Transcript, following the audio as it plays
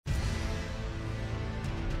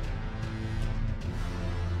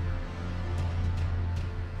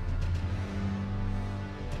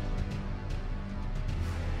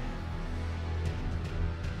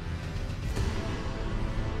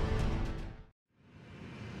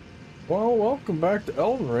Well, welcome back to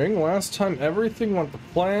Elden Ring. Last time everything went to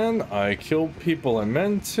plan. I killed people I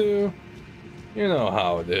meant to. You know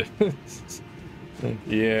how it is.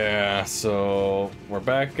 Yeah, so we're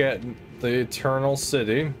back at the Eternal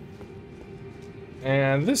City.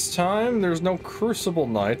 And this time there's no Crucible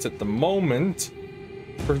Knights at the moment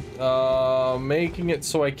for making it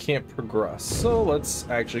so I can't progress. So let's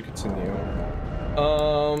actually continue.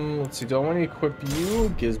 Let's see, do I want to equip you?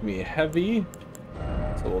 It gives me heavy.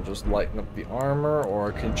 So we'll just lighten up the armor,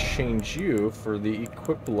 or I can change you for the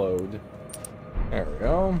equip load. There we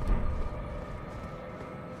go.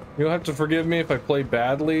 You'll have to forgive me if I play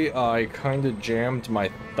badly. I kind of jammed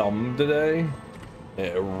my thumb today.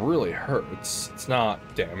 It really hurts. It's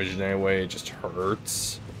not damaged in any way, it just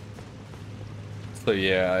hurts. So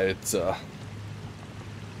yeah, it's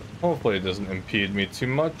hopefully it doesn't impede me too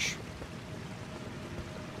much.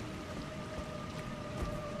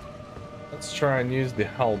 Let's try and use the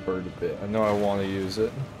halberd a bit. I know I want to use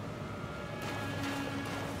it.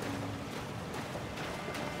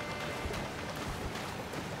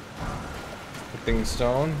 Stepping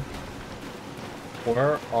stone.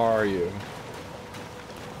 Where are you?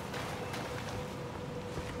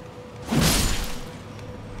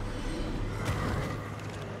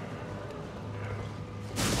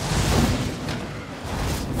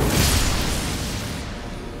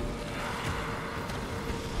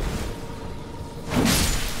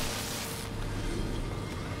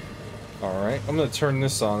 Alright, I'm gonna turn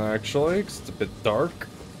this on actually, because it's a bit dark.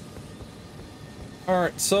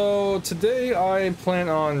 Alright, so today I plan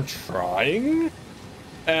on trying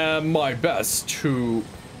my best to...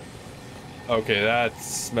 Okay, that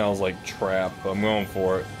smells like trap. I'm going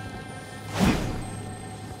for it.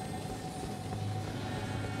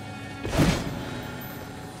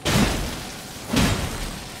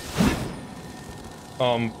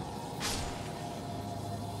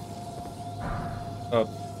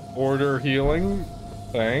 Order healing.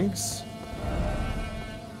 Thanks.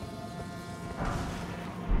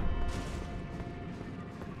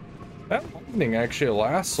 That lightning actually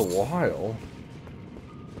lasts a while.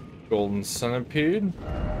 Golden Centipede.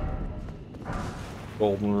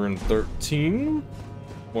 Golden Rune 13.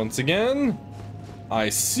 Once again, I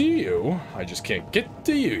see you. I just can't get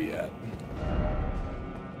to you yet.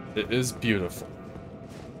 It is beautiful.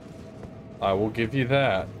 I will give you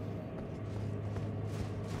that.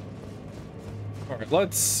 Alright,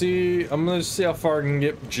 let's see. I'm gonna see how far I can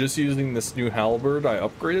get just using this new halberd. I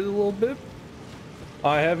upgraded a little bit.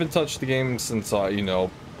 I haven't touched the game since you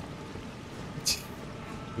know,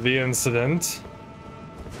 the incident.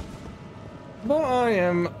 But I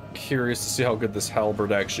am curious to see how good this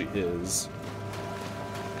halberd actually is.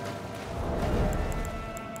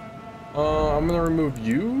 I'm gonna remove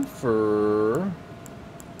you for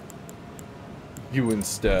you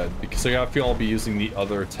instead, because I feel I'll be using the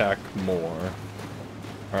other attack more.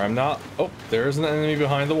 Alright, I'm not... Oh, there's an enemy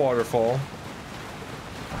behind the waterfall.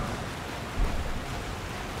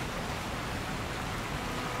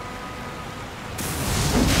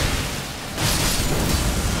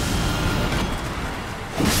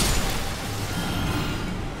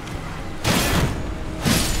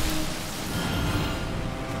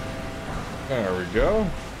 There we go.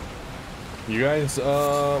 You guys,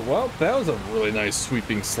 well, that was a really nice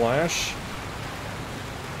sweeping slash.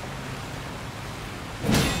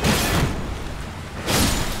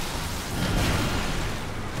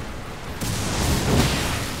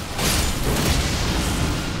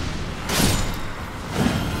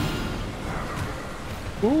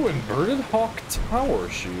 Ooh, inverted hawk tower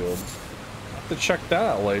shield. I'll have to check that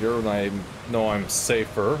out later when I know I'm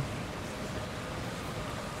safer.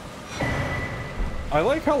 I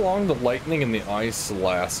like how long the lightning and the ice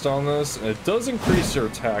last on this, and it does increase your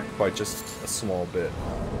attack by just a small bit.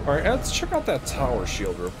 Alright, let's check out that tower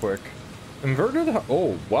shield real quick. Inverted,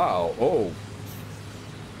 oh wow, oh.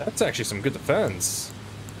 That's actually some good defense.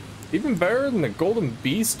 Even better than the Golden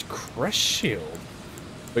Beast Crest Shield.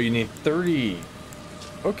 But you need 30.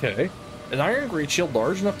 Okay. An iron great shield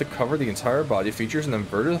large enough to cover the entire body features an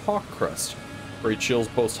inverted hawk crest. Great shields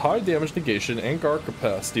boast high damage negation and guard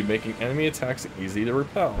capacity, making enemy attacks easy to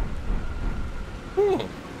repel.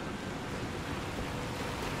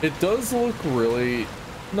 It does look really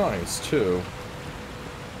nice too.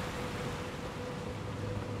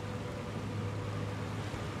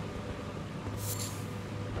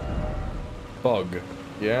 Bug.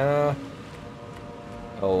 Yeah.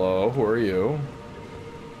 Hello, who are you?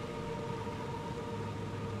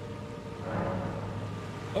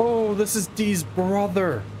 Oh, this is Dee's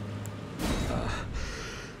brother.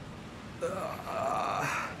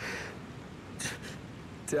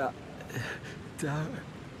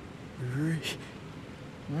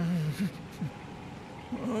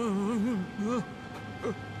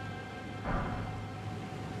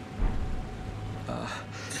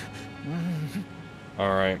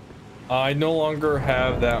 Alright. I no longer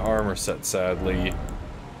have that armor set, sadly.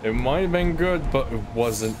 It might have been good, but it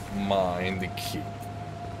wasn't mine to keep.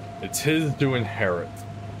 It's his to inherit.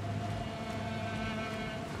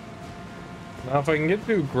 Now, if I can get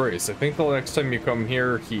through Grace, I think the next time you come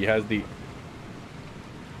here, he has the...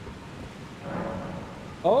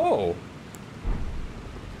 Oh!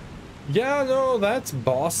 Yeah, no, that's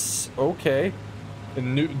boss. Okay.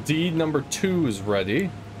 And new deed number 2 is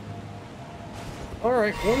ready.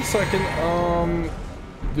 Alright, 1 second.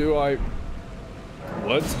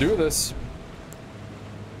 Let's do this.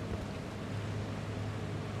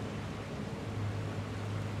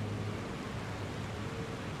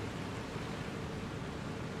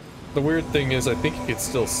 The weird thing is, I think you could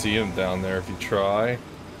still see him down there if you try.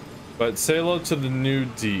 But say hello to the new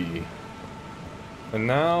D. And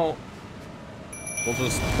now, we'll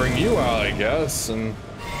just bring you out, I guess, and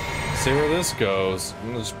see where this goes. I'm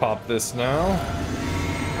gonna just pop this now.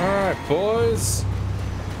 Alright, boys.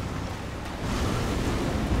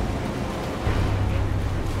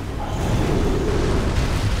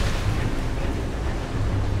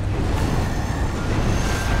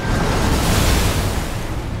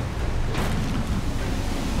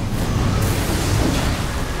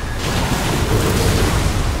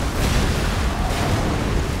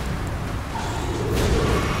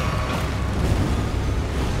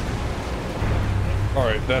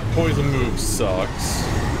 That poison move sucks.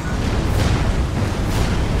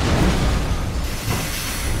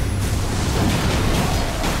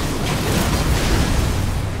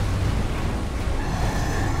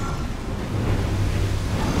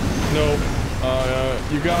 Nope.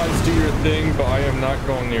 You guys do your thing, but I am not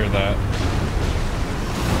going near that.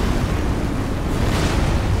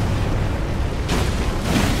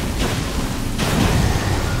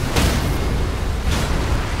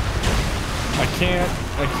 I can't.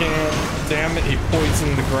 Damn it, he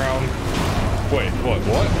poisoned the ground. Wait, what?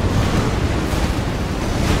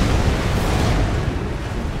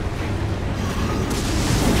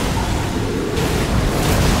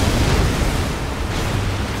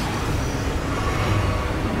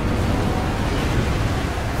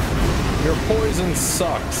 Your poison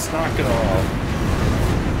sucks. Knock it off.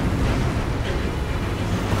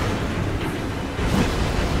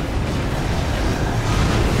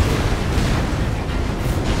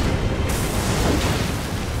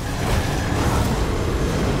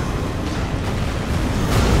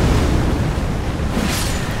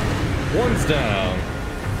 One's down.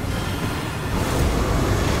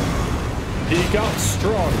 He got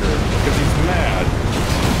stronger because he's mad.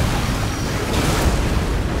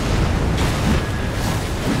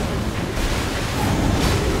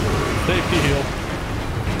 Safety heal.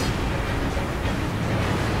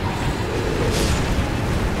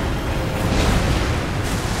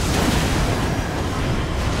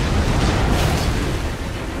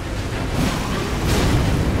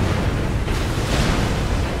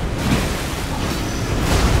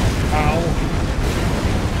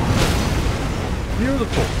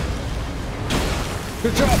 Beautiful.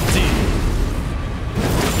 Good job, team.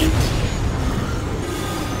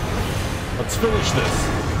 Let's finish this.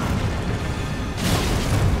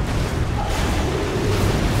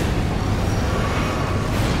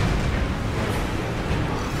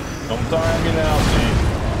 Don't tire me now, team.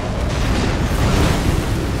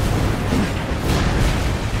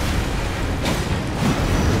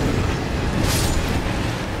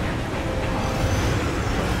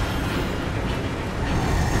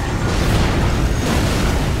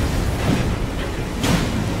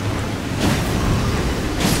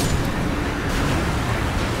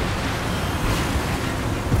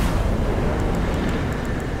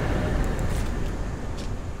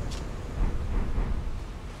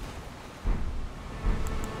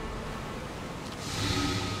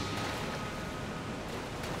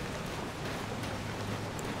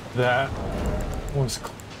 That was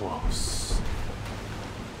close.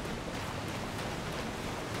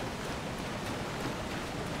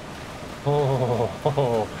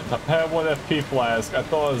 Oh, I had one FP flask. I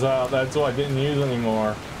thought it was out. That's why I didn't use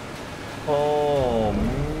anymore. Oh,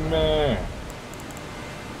 man.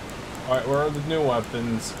 Alright, where are the new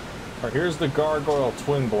weapons? Alright, here's the Gargoyle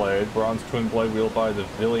Twin Blade. Bronze Twin Blade wielded by the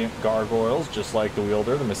Valiant Gargoyles. Just like the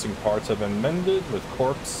wielder, the missing parts have been mended with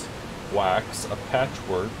corpse wax, a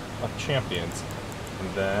patchwork of champions.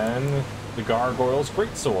 And then the Gargoyle's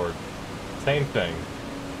Greatsword. Same thing.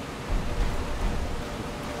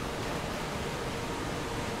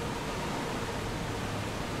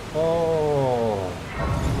 Oh.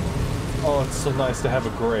 Oh, it's so nice to have a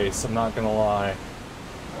grace, I'm not gonna lie.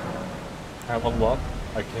 Can I level up?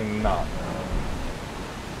 I cannot.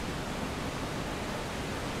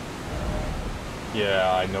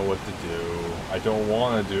 Yeah, I know what to do. I don't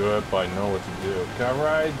want to do it, but I know what to do. Can I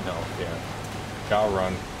ride? No, can't. Gotta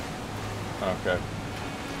run. Okay.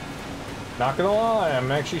 Not gonna lie,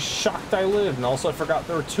 I'm actually shocked I lived, and also I forgot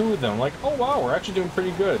there were two of them. Like, oh wow, we're actually doing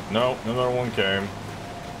pretty good. No, another one came.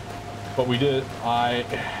 But we did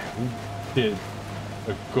a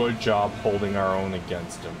good job holding our own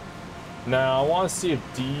against him. Now, I want to see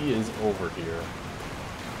if D is over here.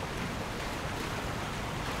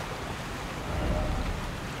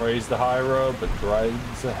 Praise the high road, but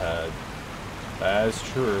drags ahead. That is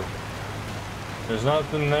true. There's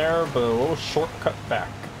nothing there but a little shortcut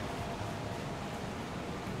back.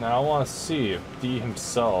 Now I want to see if D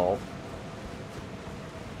himself...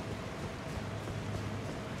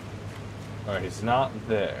 Alright, he's not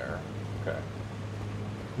there. Okay.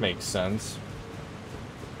 Makes sense.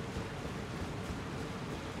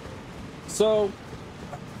 So,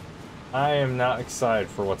 I am not excited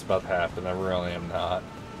for what's about to happen. I really am not.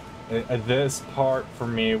 This part for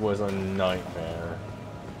me was a nightmare.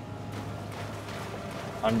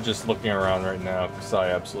 I'm just looking around right now because I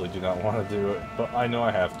absolutely do not want to do it, but I know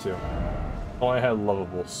I have to. If only I had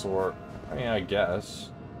lovable sort. I mean, I guess.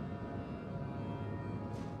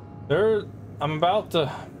 I'm about to...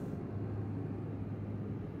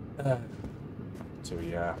 So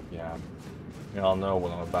yeah. You all know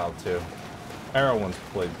what I'm about to. Everyone's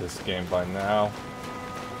played this game by now.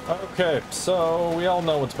 Okay, so we all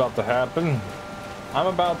know what's about to happen. I'm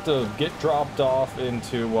about to get dropped off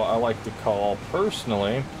into what I like to call,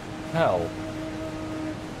 personally, hell.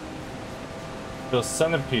 Those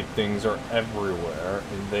centipede things are everywhere,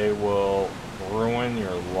 and they will ruin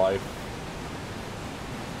your life.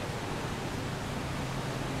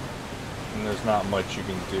 And there's not much you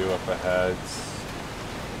can do up ahead.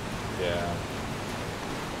 Yeah.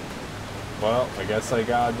 Well, I guess I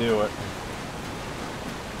gotta do it.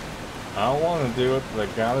 I don't want to do it, but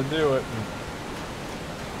I gotta do it.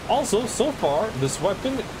 Also, so far, this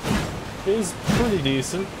weapon is pretty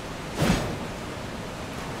decent.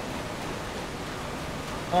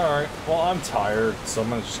 Alright, well, I'm tired, so I'm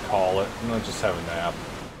gonna just call it. I'm gonna just have a nap.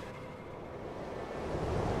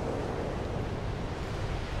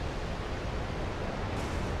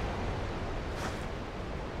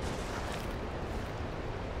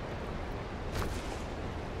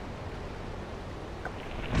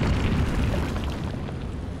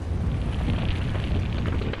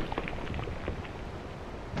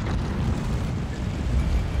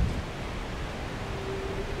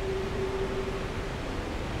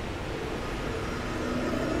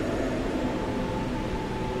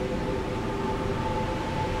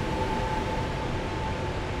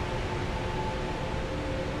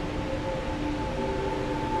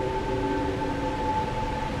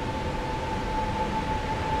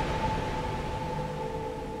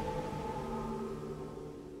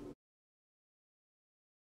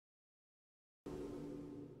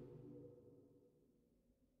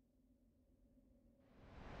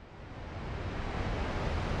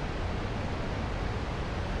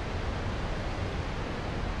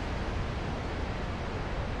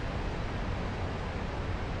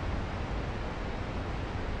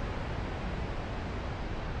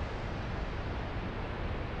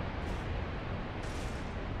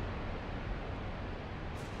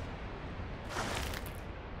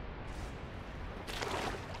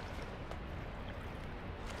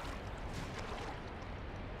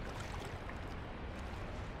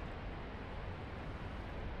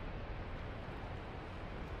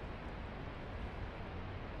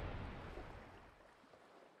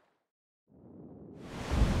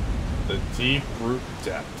 The deep root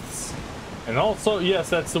depths. And also, yes,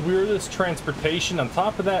 that's the weirdest transportation. On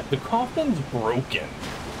top of that, the coffin's broken.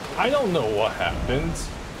 I don't know what happened.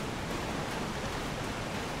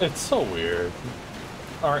 It's so weird.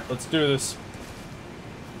 Alright, let's do this.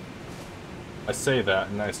 I say that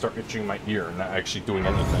and I start itching my ear, not actually doing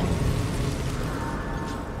anything.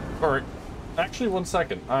 Alright. Actually, one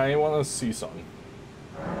second. I want to see something.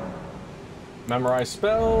 Memorize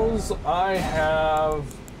spells. I have...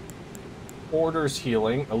 Orders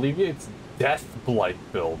healing, alleviates death blight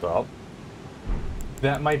buildup.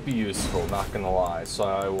 That might be useful, not gonna lie. So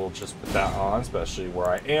I will just put that on, especially where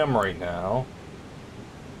I am right now.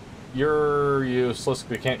 You're useless.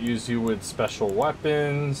 We can't use you with special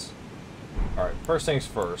weapons. Alright, first things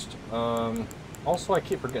first. Also, I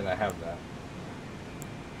keep forgetting I have that.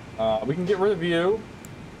 We can get rid of you.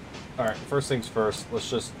 Alright, first things first. Let's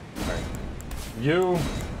just... Alright. You.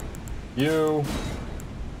 You.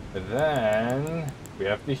 And then we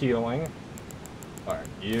have the healing. Alright,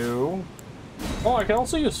 you. Oh, I can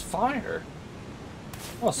also use fire.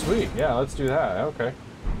 Oh, sweet. Yeah, let's do that. Okay.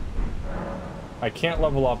 I can't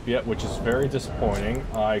level up yet, which is very disappointing.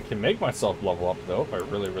 I can make myself level up, though, if I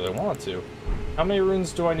really, really want to. How many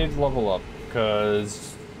runes do I need to level up?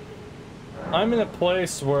 Because I'm in a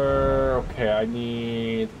place where, okay, I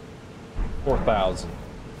need 4,000.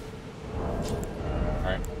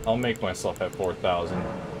 Alright, I'll make myself at 4,000.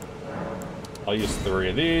 I'll use 3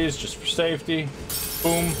 of these, just for safety.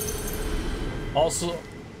 Boom. Also,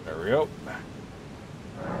 there we go.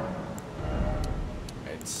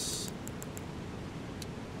 It's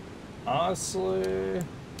honestly,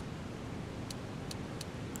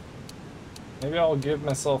 maybe I'll give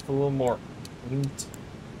myself a little more.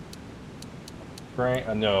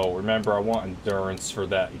 No, remember I want endurance for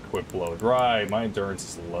that equip load. Right, my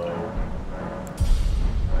endurance is low.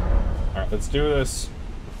 Alright, let's do this.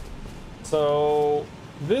 So,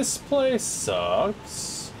 this place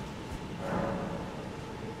sucks.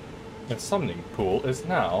 And summoning pool is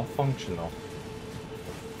now functional.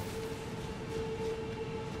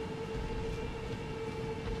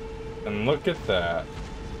 And look at that.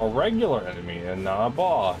 A regular enemy and not a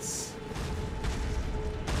boss.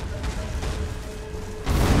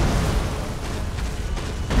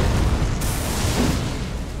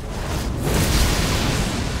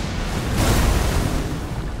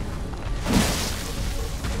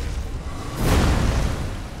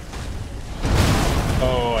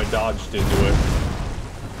 Oh, I dodged into it.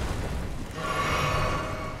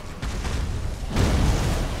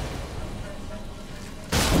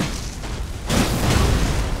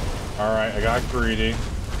 Alright, I got greedy.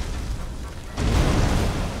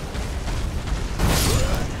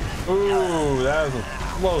 Ooh, that was a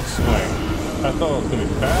slow swing. I thought it was gonna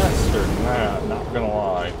be faster than that, not gonna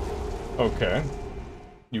lie. Okay.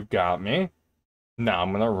 You got me. Now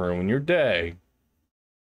I'm gonna ruin your day.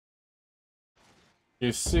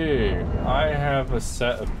 You see, I have a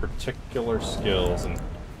set of particular skills, and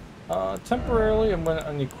temporarily I'm gonna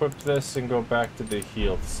unequip this and go back to the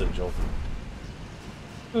healed sigil.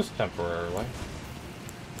 Just temporarily.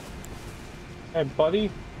 Hey buddy,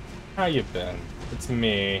 how you been? It's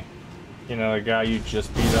me. You know, the guy you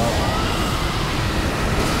just beat up.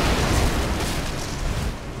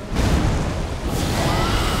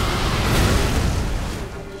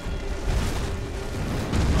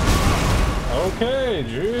 Okay,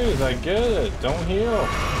 jeez, I get it. Don't heal.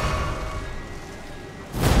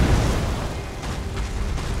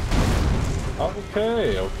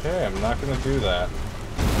 Okay, I'm not gonna do that.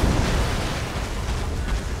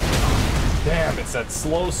 Damn, it's that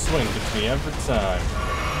slow swing gets me every time.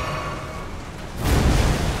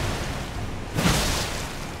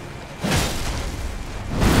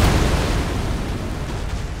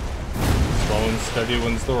 Slow and steady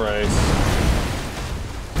wins the race.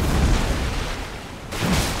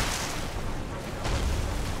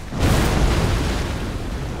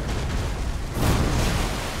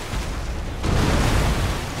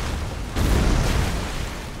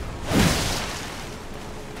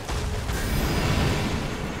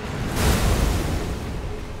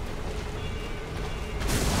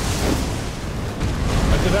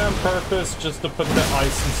 Purpose just to put the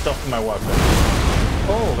ice and stuff in my weapon.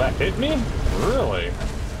 Oh, that hit me? Really?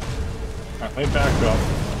 Alright, let me back up.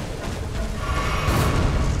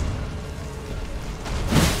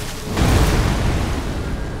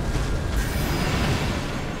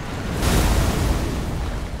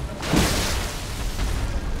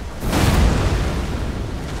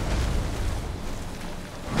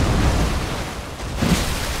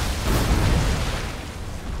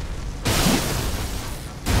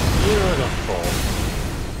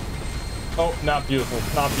 Not beautiful,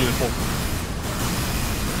 not beautiful.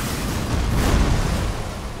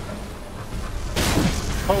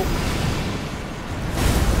 Oh.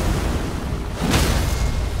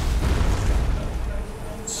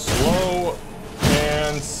 Slow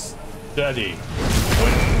and steady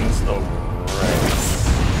wins the race.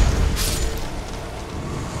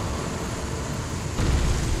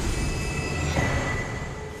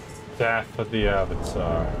 Death of the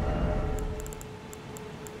Avatar.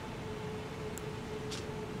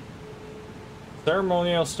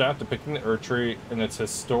 Ceremonial staff depicting the Erdtree in its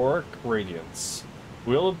historic radiance.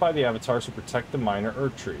 Wielded by the avatars who protect the minor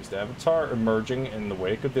Erdtrees. The avatar emerging in the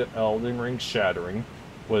wake of the Elden Ring shattering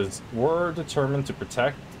were determined to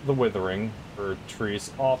protect the withering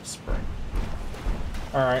Erdtree's offspring.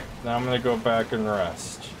 Alright, now I'm gonna go back and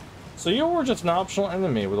rest. So you were just an optional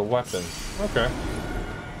enemy with a weapon. Okay.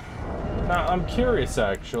 Now, I'm curious,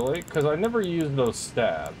 actually, because I never used those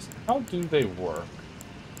stabs. How do they work?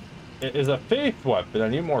 It is a faith weapon. I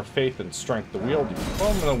need more faith and strength to wield it.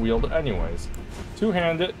 Well, I'm going to wield it anyways.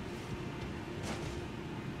 Two-handed.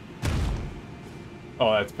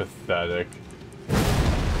 Oh, that's pathetic.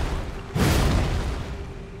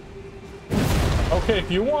 Okay, if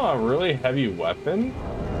you want a really heavy weapon,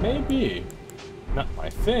 maybe. Not my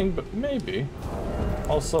thing, but maybe.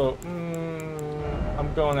 Also,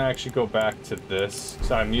 I'm going to actually go back to this,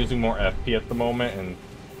 because I'm using more FP at the moment, and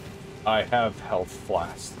I have health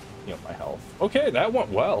flasks. You know, my health. Okay, that went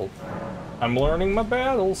well. I'm learning my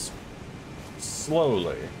battles.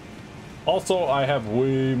 Slowly. Also, I have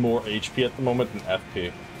way more HP at the moment than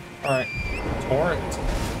FP. Alright. Torrent.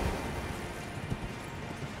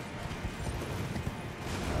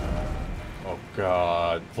 Oh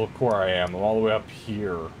god. Look where I am. I'm all the way up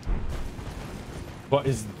here. But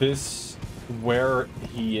is this where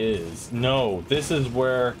he is? No, this is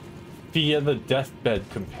where Fia the Deathbed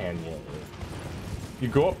Companion is. You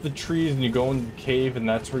go up the trees and you go in the cave and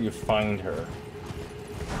that's where you find her.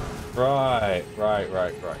 Right.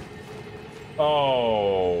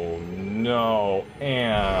 Oh, no.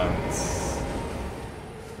 Ants.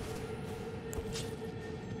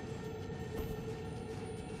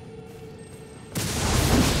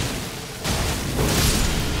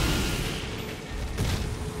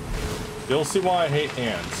 You'll see why I hate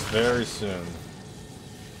ants very soon.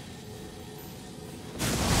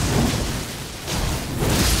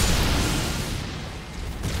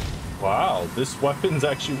 Wow, this weapon's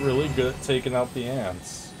actually really good at taking out the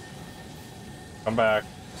ants. Come back.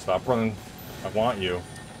 Stop running. I want you.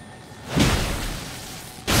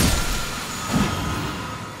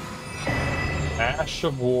 Ash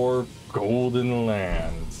of War, Golden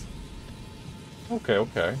Land.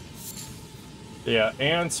 Okay. Yeah,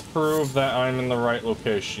 ants prove that I'm in the right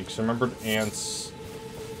location, because I remembered ants...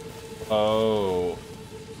 Oh.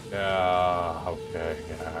 Yeah, okay,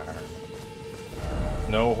 yeah.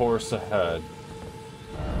 No horse ahead.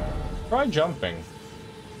 Try jumping.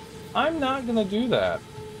 I'm not gonna do that.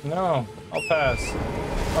 No, I'll pass.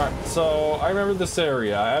 Alright, so I remember this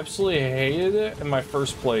area. I absolutely hated it in my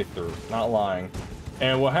first playthrough, not lying.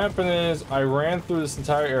 And what happened is I ran through this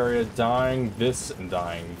entire area, dying this and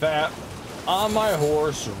dying that, on my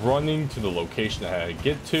horse, running to the location I had to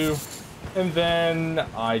get to, and then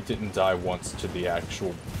I didn't die once to the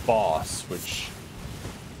actual boss, which...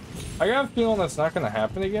 I got a feeling that's not going to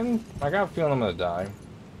happen again. I got a feeling I'm going to die.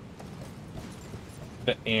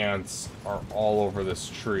 The ants are all over this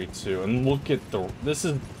tree, too. And look at the... This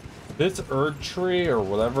Erdtree, or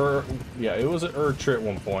whatever... Yeah, it was an Erdtree at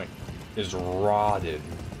one point. Is rotted.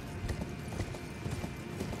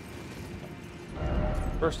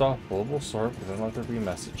 First off, global sort, but then let there be a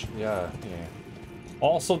message. Yeah.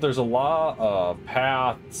 Also, there's a lot of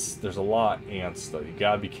paths. There's a lot of ants, though. You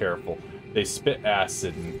gotta be careful. They spit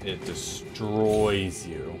acid and it destroys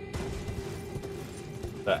you.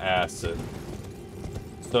 The acid.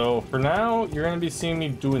 So for now, you're gonna be seeing me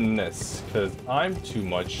doing this because I'm too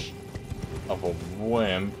much of a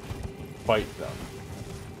wimp to fight them.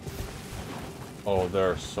 Oh,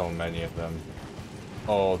 there are so many of them.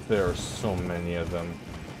 Oh, there are so many of them.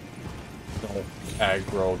 Don't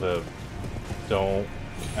aggro them. Don't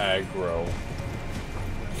aggro.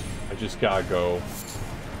 I just gotta go.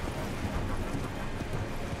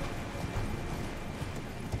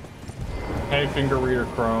 Hey, finger reader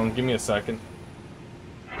crone, give me a second.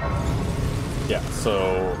 Yeah,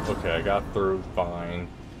 so, okay, I got through, fine.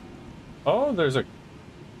 Oh, there's a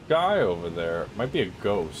guy over there. Might be a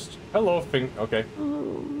ghost. Hello, okay.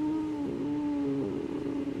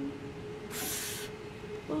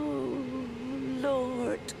 Oh,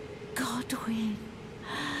 Lord Godwin.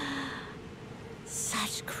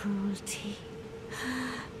 Such cruelty.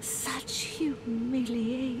 Such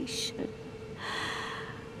humiliation.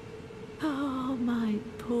 Oh, my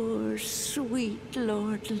poor, sweet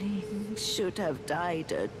lordling should have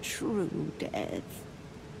died a true death.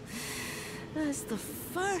 As the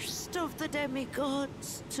first of the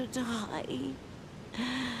demigods to die.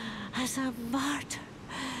 As a martyr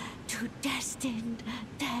to destined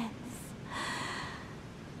death.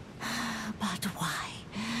 But why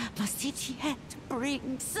must it yet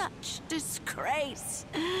bring such disgrace?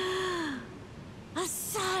 A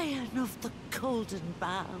scion of the Golden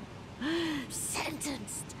Bough,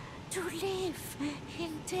 sentenced to live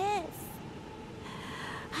in death.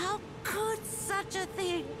 How could such a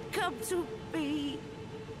thing come to be?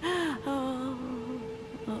 Oh.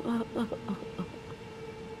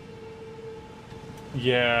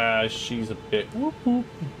 Yeah, she's a bit whoop whoop.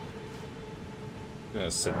 Gonna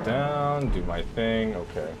sit down, do my thing,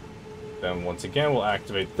 okay. Then once again, we'll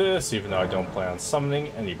activate this, even though I don't plan on summoning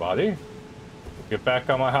anybody. Get back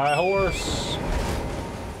on my high horse.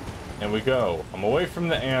 And we go. I'm away from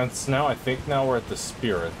the ants now. I think now we're at the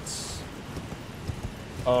spirits.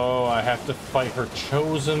 Oh, I have to fight her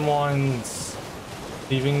chosen ones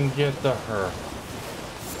to even get to her.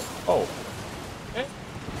 Oh. Hey,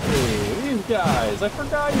 these guys. I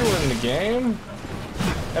forgot you were in the game.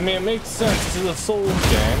 I mean, it makes sense. This is a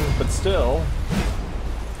Souls game, but still.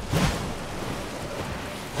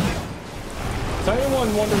 If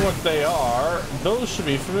anyone wondering what they are, those should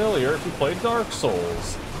be familiar if you play Dark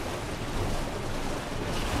Souls.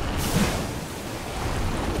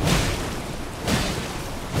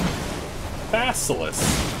 Basilisk.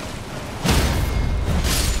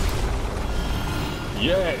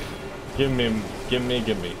 Yay! Give me.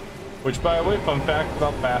 Which, by the way, fun fact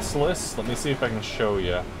about Basilisk, let me see if I can show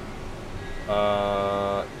you.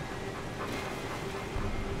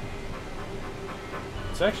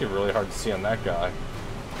 It's actually really hard to see on that guy.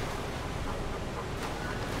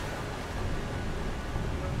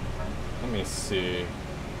 Let me see.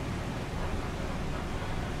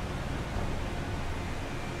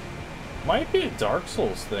 Might be a Dark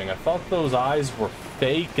Souls thing. I thought those eyes were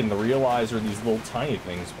fake and the real eyes are these little tiny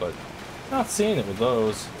things, but not seeing it with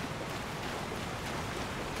those.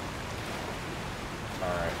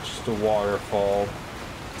 Alright, just a waterfall.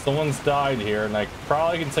 Someone's died here, and I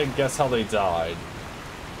probably can take a guess how they died.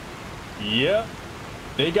 Yep,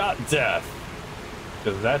 they got death.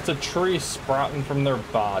 Because that's a tree sprouting from their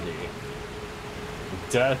body.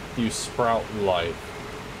 Death, you sprout life.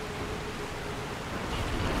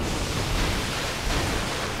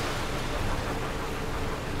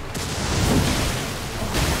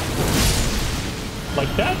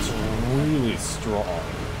 Like, that's really strong.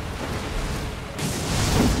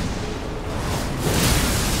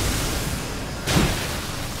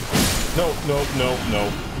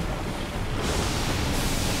 Nope.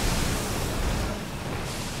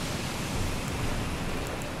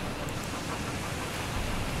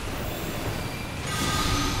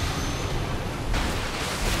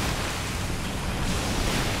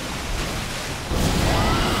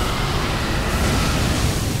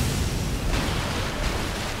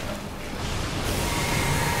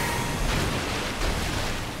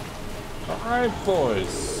 Alright, boys.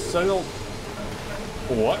 Settle.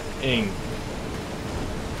 What ink?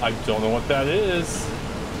 I don't know what that is.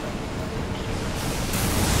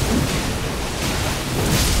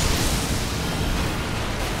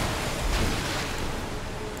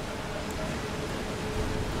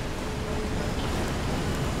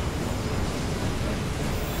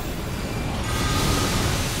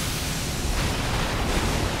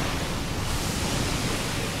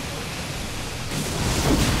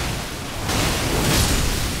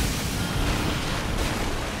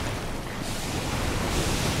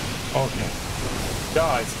 Okay.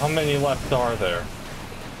 Guys, how many left are there?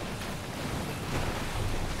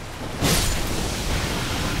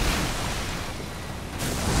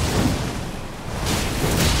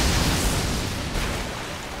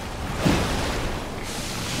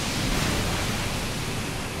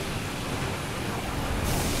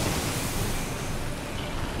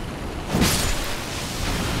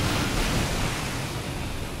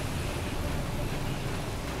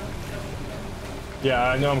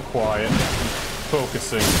 Yeah, I know I'm quiet.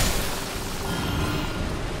 Focusing.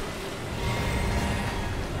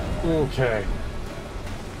 Okay.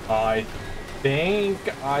 I think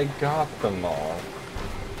I got them all.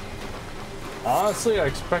 Honestly, I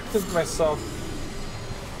expected myself...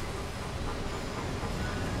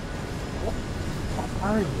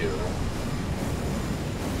 What are you?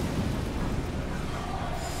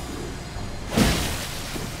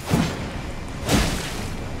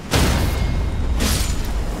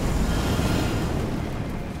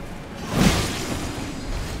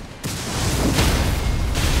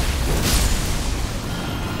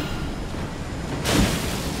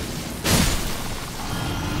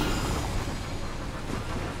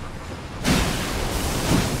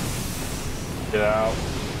 Get out.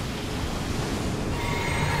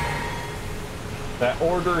 That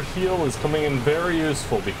order heal is coming in very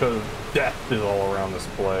useful because death is all around this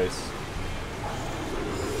place.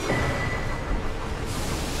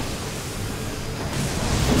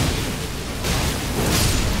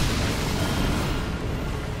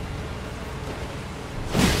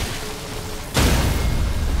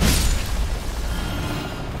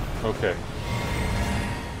 Okay.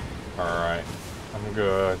 Alright.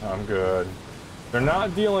 I'm good. They're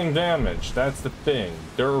not dealing damage, that's the thing.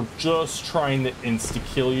 They're just trying to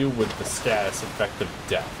insta-kill you with the status effect of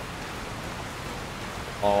death.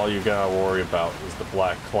 All you gotta worry about is the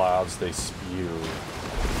black clouds they spew.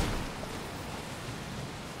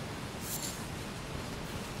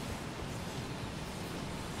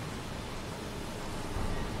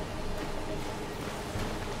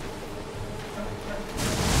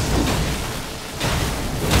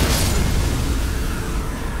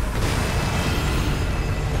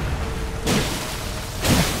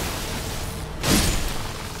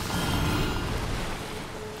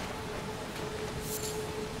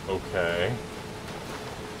 Okay.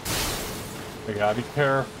 I gotta be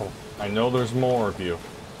careful. I know there's more of you.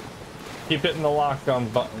 Keep hitting the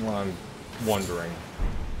lockdown button when I'm wondering.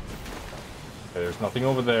 Okay, there's nothing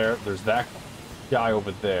over there. There's that guy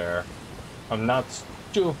over there. I'm not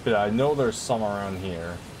stupid. I know there's some around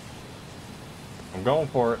here. I'm going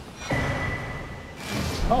for it.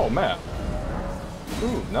 Oh, map.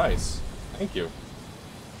 Ooh, nice. Thank you.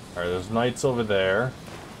 Alright, there's knights over there.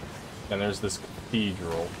 And there's this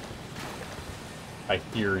cathedral. I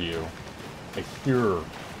hear you. I hear.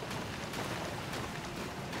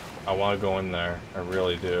 I want to go in there. I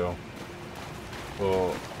really do.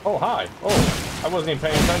 Oh, oh, hi. Oh, I wasn't even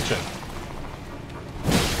paying attention.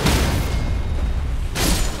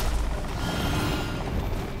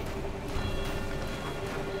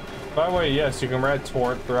 By the way, yes, you can red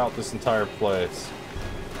torrent throughout this entire place.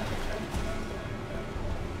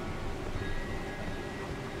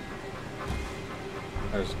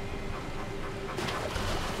 There's...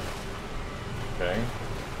 Okay.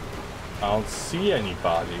 I don't see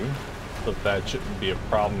anybody, but that shouldn't be a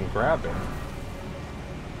problem grabbing.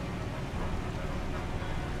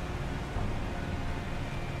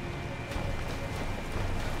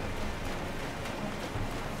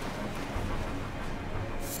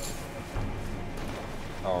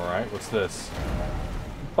 Alright, what's this?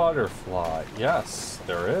 Butterfly. Yes,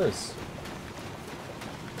 there is.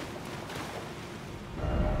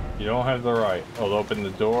 You don't have the right. Oh, to open the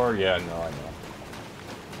door? Yeah, no, I know.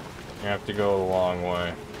 You have to go the long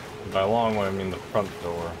way. And by long way, I mean the front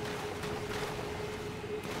door.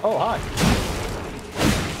 Oh, hi!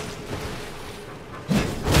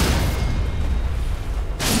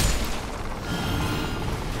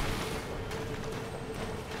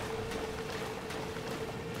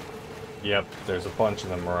 Yep, there's a bunch of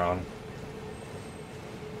them around.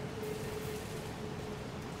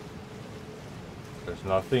 There's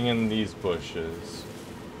nothing in these bushes.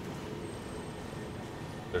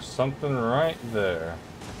 There's something right there.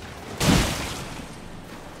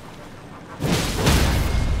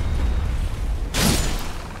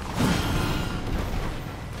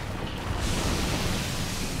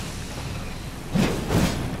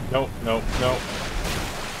 Nope, nope, nope.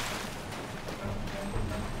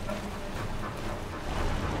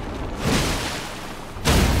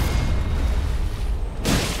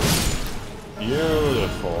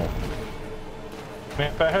 Beautiful.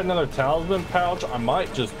 Man, if I had another talisman pouch, I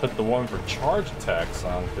might just put the one for charge attacks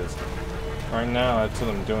on, because right now that's what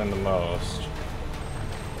I'm doing the most.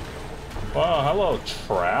 Wow, hello,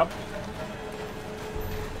 trap.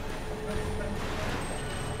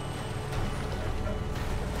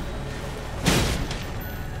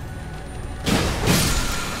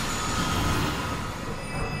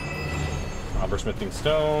 Smithing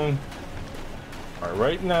stone. Alright,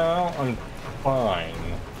 right now I'm fine.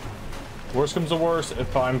 Worst comes to worst,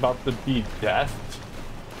 if I'm about to be deathed,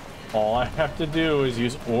 all I have to do is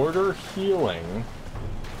use order healing.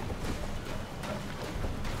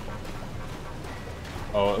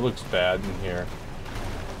 Oh, it looks bad in here.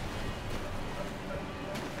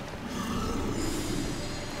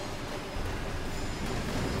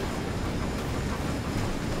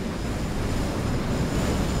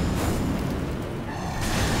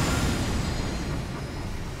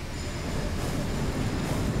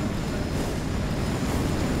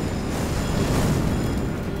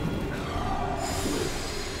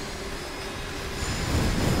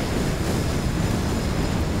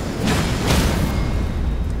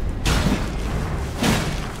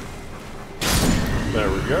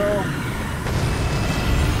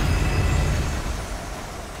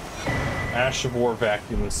 Ash of War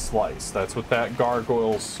Vacuum Slice. That's what that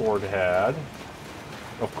gargoyle sword had.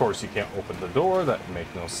 Of course, you can't open the door. That would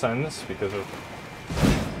make no sense because of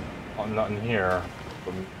nothing here.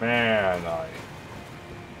 But man,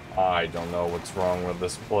 I don't know what's wrong with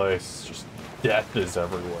this place. Just death is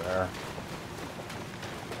everywhere.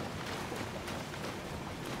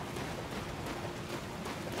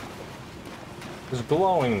 There's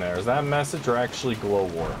glowing there. Is that a message or actually glow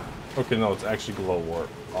warp? Okay, no, it's actually glow warp.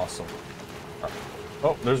 Awesome. Right.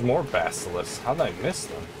 Oh, there's more basilisks. How did I miss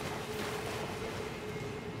them?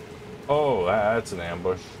 Oh, that's an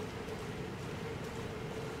ambush.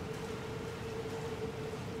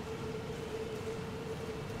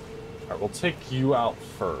 Alright, we'll take you out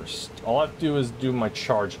first. All I have to do is do my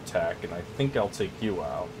charge attack, and I think I'll take you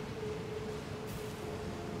out.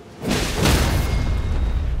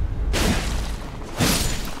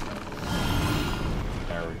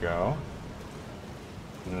 There we go.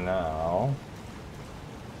 Now...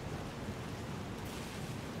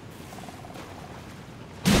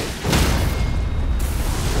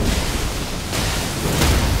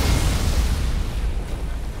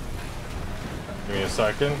 give me a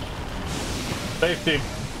second. Safety.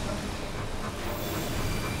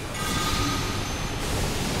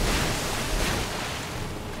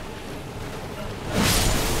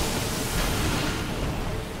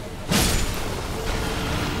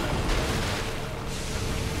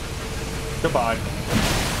 Goodbye.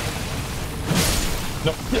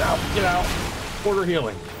 No, get out, get out. Order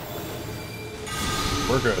healing.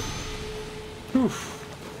 We're good. Whew.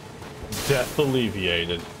 Death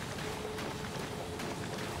alleviated.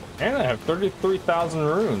 And I have 33,000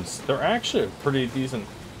 runes. They're actually a pretty decent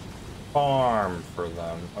farm for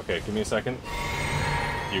them. Okay, give me a second.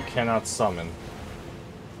 You cannot summon.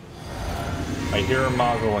 I hear a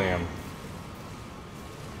mausoleum.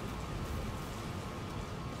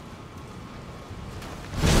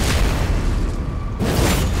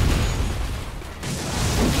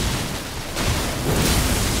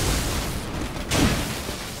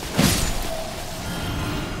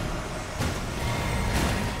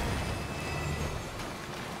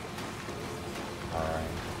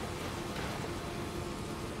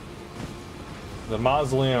 The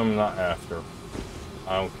mausoleum I'm not after.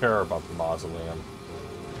 I don't care about the mausoleum.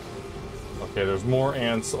 Okay, there's more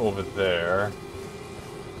ants over there.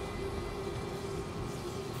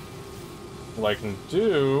 What I can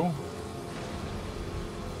do...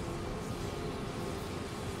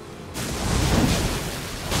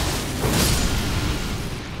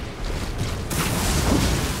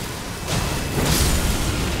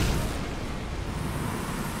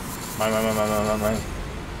 Mine.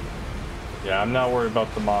 Yeah, I'm not worried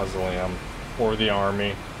about the mausoleum or the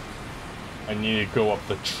army. I need to go up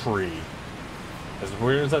the tree. As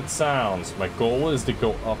weird as that sounds, my goal is to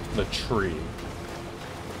go up the tree.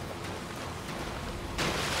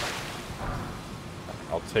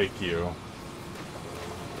 I'll take you.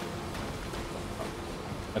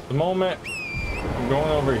 At the moment, I'm going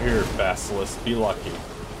over here, Basilisk. Be lucky.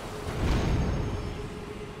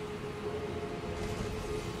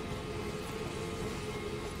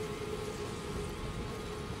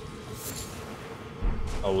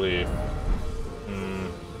 I'll leave.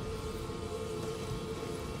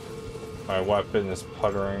 My weapon is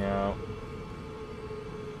puttering out.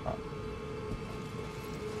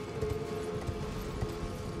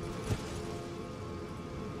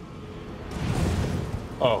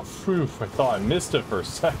 Oh, phew, I thought I missed it for a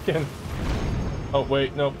second. Oh,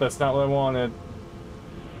 wait, nope, that's not what I wanted.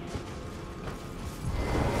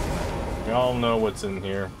 We all know what's in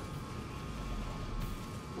here.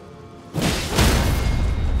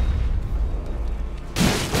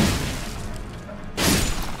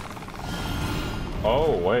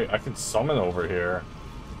 Oh, wait, I can summon over here.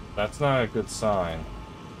 That's not a good sign.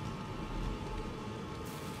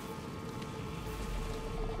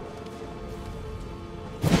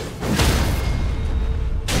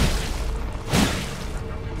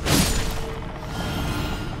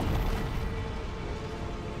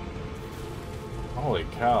 Holy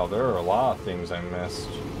cow, there are a lot of things I missed.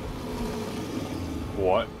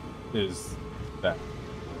 What is that?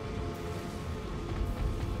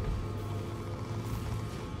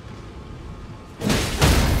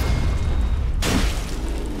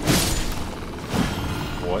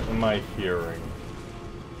 What am I hearing?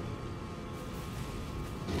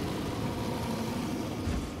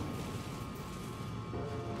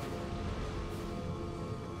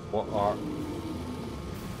 What are...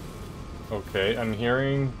 Okay, I'm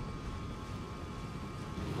hearing...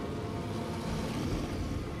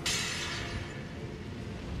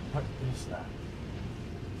 What is that?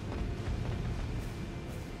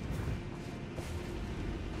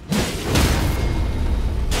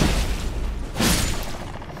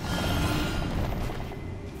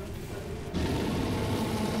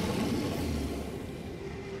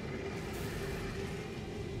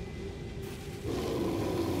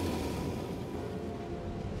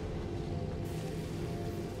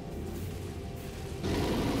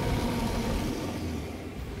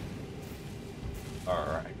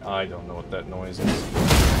 I don't know what that noise is.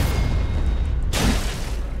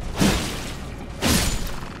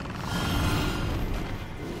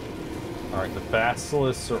 Alright, the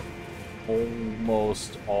basilisks are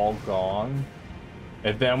almost all gone.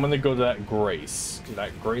 And then I'm gonna go to that grace.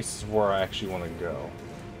 That grace is where I actually want to go.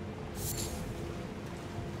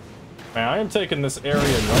 Man, I am taking this area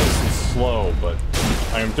nice and slow, but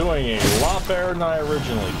I am doing a lot better than I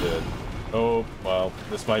originally did. Oh, well,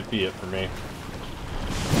 this might be it for me.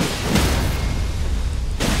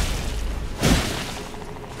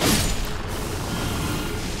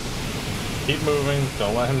 Keep moving,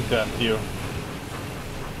 don't let him death you.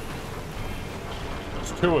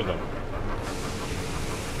 There's two of them.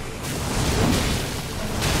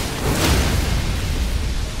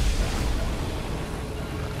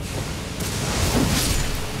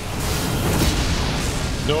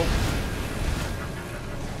 Nope.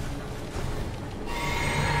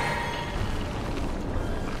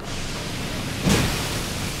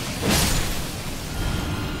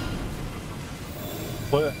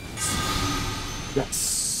 What?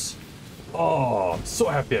 Yes. Oh, I'm so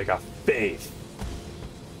happy I got faith.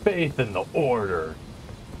 Faith in the order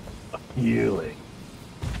of healing.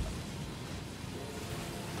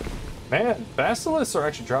 Man, basilisks are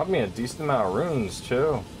actually dropping me a decent amount of runes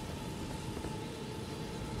too.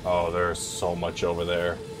 Oh, there's so much over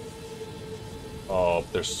there. Oh,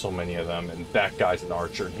 there's so many of them, and that guy's an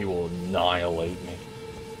archer, and he will annihilate me.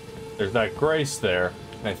 There's that grace there,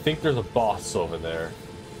 and I think there's a boss over there.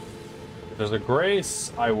 If there's a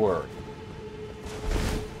grace, I work.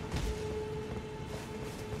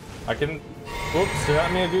 I can... Whoops, did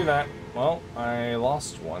not mean to do that. Well, I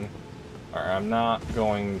lost one. Alright, I'm not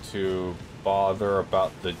going to bother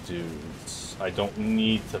about the dudes. I don't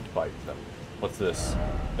need to fight them. What's this?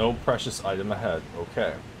 No precious item ahead.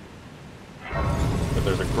 Okay. But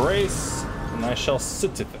there's a grace, and I shall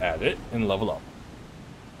sitteth at it and level up.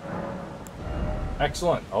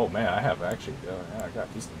 Excellent. Oh man, I have actually... yeah, I got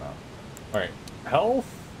a decent amount. Alright, health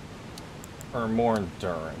or more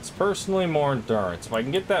endurance? Personally, more endurance. If I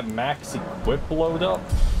can get that max equip load up,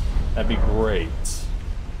 that'd be great.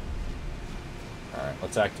 Alright,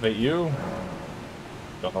 let's activate you.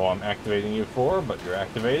 Don't know what I'm activating you for, but you're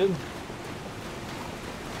activated.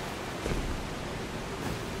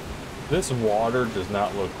 This water does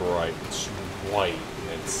not look right. It's white.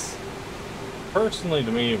 It's, personally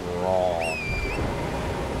to me, wrong.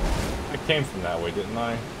 I came from that way, didn't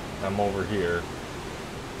I? I'm over here.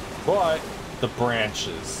 But the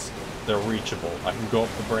branches, they're reachable. I can go up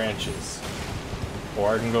the branches.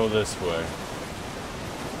 Or I can go this way.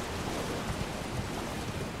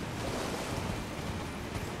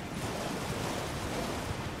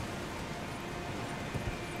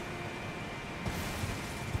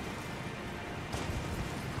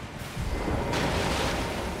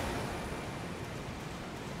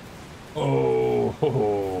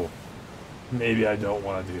 Oh, maybe I don't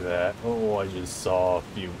want to do that. Oh, I just saw a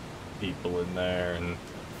few people in there, and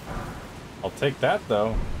I'll take that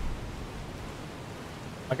though.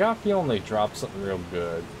 I got a feeling they dropped something real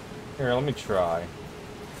good. Here, let me try.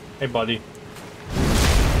 Hey, buddy.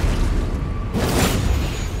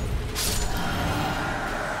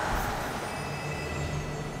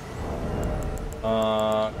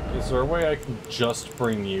 Is there a way I can just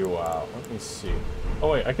bring you out? Let me see.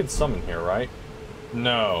 Oh wait, I can summon here, right?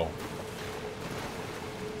 No.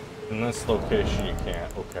 In this location you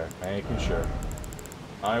can't. Okay, making sure.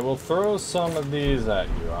 I will throw some of these at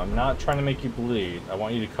you. I'm not trying to make you bleed. I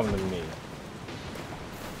want you to come to me.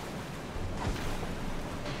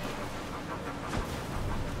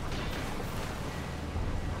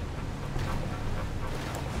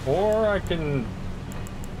 Or I can...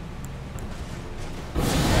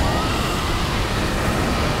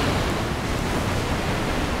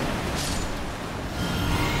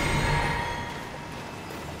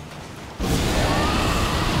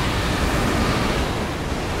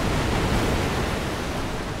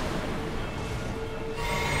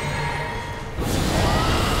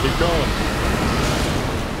 Keep going.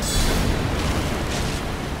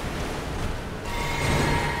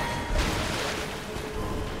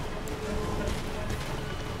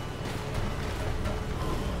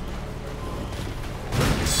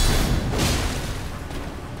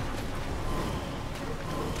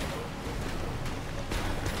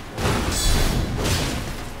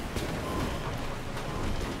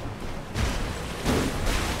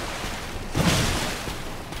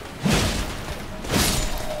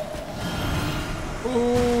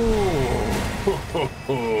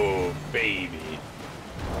 Oh, baby.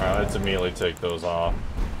 Alright, let's immediately take those off.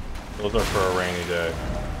 Those are for a rainy day.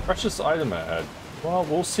 Precious item ahead. Well,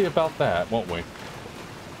 we'll see about that, won't we?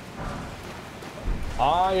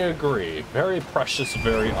 I agree. Very precious,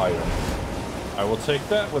 very item. I will take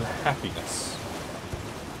that with happiness.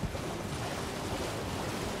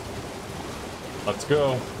 Let's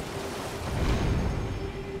go.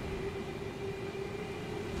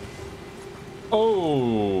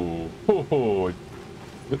 Oh,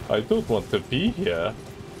 I don't want to be here.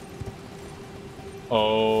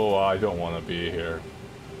 Oh, I don't want to be here.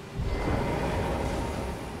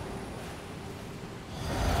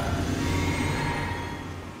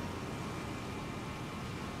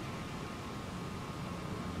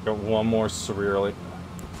 Got one more severely.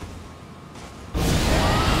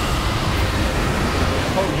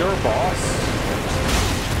 Oh, you're a boss?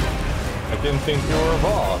 I didn't think you were a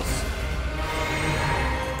boss.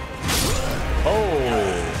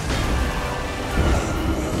 Oh!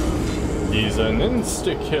 He's an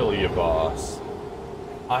insta-kill, you boss.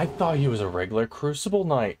 I thought he was a regular Crucible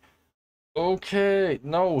Knight. Okay,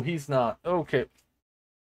 no, he's not. Okay.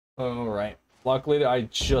 Alright. Luckily, I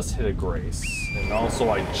just hit a Grace. And also,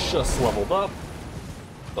 I just leveled up.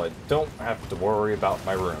 So I don't have to worry about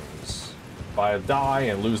my runes. If I die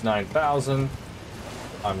and lose 9,000,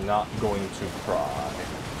 I'm not going to cry.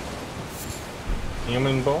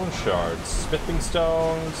 Human bone shards, smithing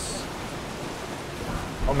stones.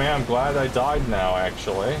 Oh man, I'm glad I died now,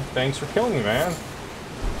 actually. Thanks for killing me, man.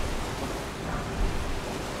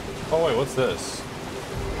 Oh wait, what's this?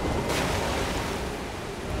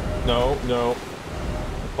 No, no.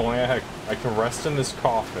 If only I can rest in this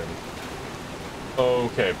coffin.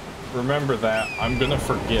 Okay, remember that. I'm gonna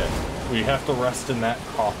forget. We have to rest in that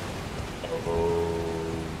coffin. Oh.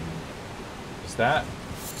 Is that?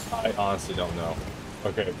 I honestly don't know.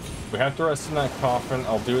 Okay, we have to rest in that coffin.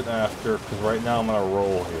 I'll do it after, because right now I'm gonna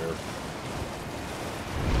roll here.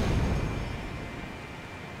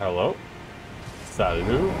 Hello?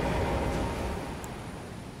 Salut?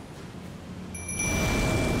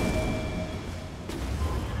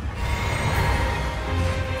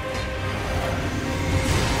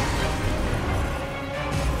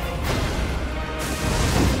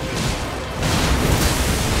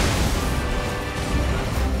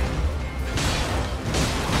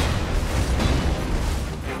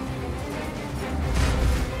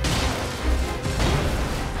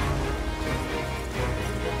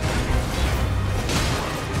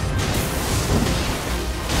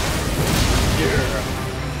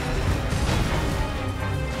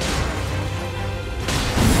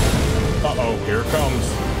 Here it comes.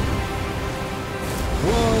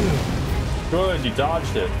 Run! Good, you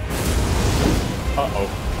dodged it. Uh-oh.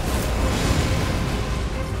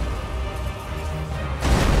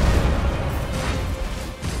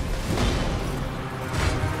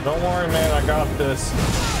 Don't worry, man, I got this.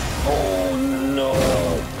 Oh, no!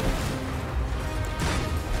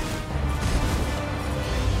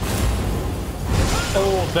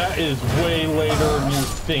 Oh, that is way later than you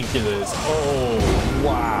think it is. Oh,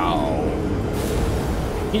 wow.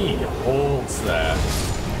 He holds that.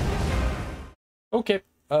 Okay,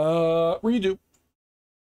 redo.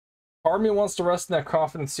 Part of me wants to rest in that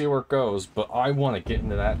coffin and see where it goes, but I want to get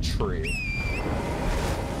into that tree.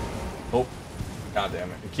 Oh, god damn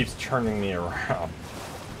it. It keeps turning me around.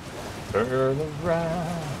 Turn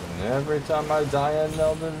around, and every time I die in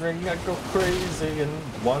Elden Ring, I go crazy and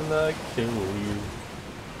wanna kill you.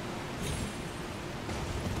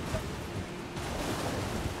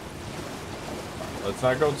 Let's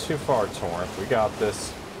not go too far, Torrent. We got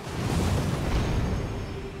this.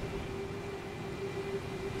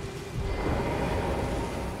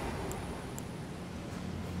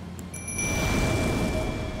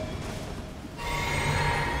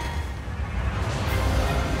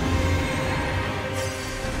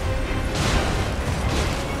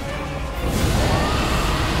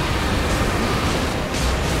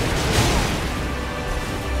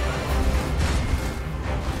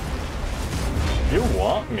 You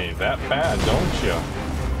want me that bad, don't you?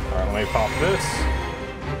 Alright, let me pop this.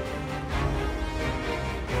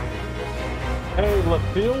 Hey,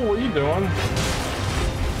 Lefil, what are you doing?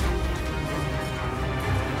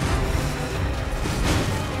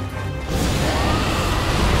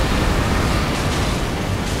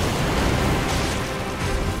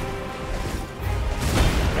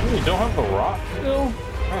 Man, you don't have the rock still?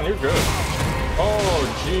 Man, you're good.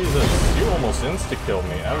 Oh, Jesus. You almost insta-killed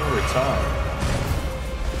me every time.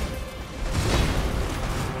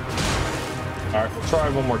 Alright, we'll try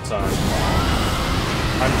one more time.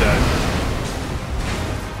 I'm dead.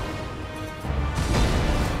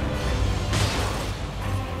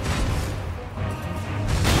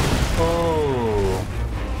 Oh.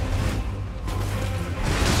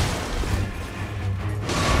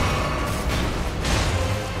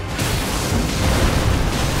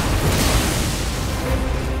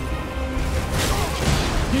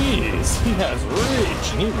 Jeez, he has reach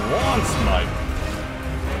and he wants my...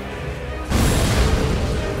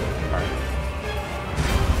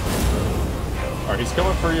 Alright, he's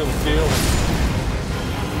coming for you, Steel.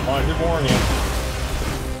 Oh, I did warn you.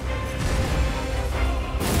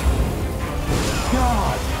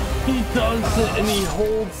 He does it and he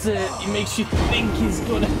holds it. He makes you think he's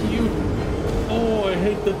gonna use. Oh, I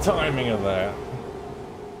hate the timing of that.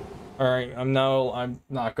 Alright, I'm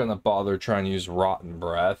not gonna bother trying to use Rotten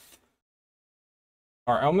Breath.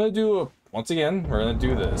 Alright, I'm gonna do once again, we're gonna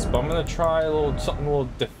do this, but I'm gonna try something a little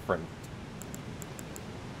different.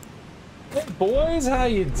 Hey boys, how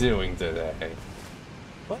you doing today?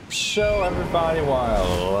 Let's show everybody why I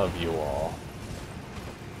love you all.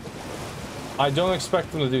 I don't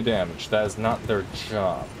expect them to do damage. That is not their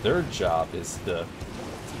job. Their job is to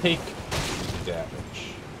take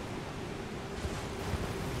damage.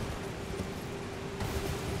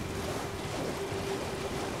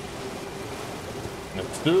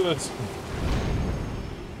 Let's do this.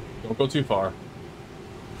 Don't go too far.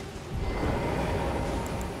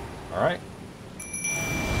 Alright.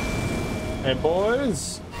 Hey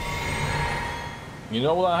boys. You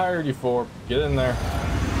know what I hired you for. Get in there.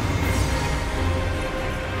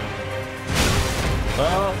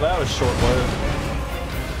 Well, that was short-lived.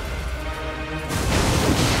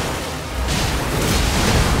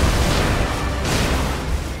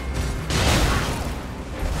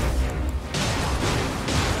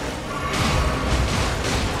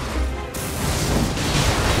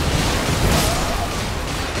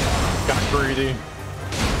 Got greedy.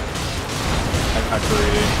 I got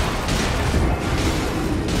greedy.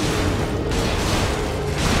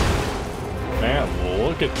 Man,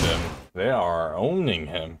 look at them. They are owning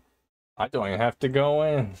him. I don't even have to go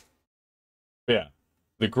in. But yeah,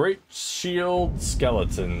 the Great Shield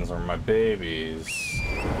Skeletons are my babies.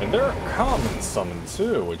 And they're a common summon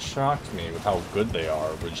too, which shocked me with how good they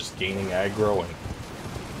are with just gaining aggro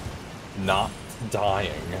and not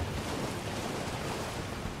dying.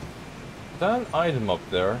 Is that an item up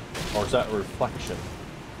there? Or is that a reflection?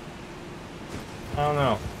 I don't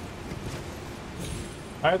know.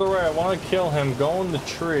 Either way, I want to kill him, go in the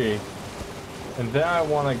tree, and then I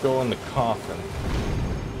want to go in the coffin.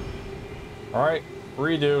 Alright,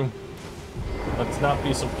 redo. Let's not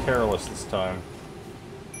be so careless this time.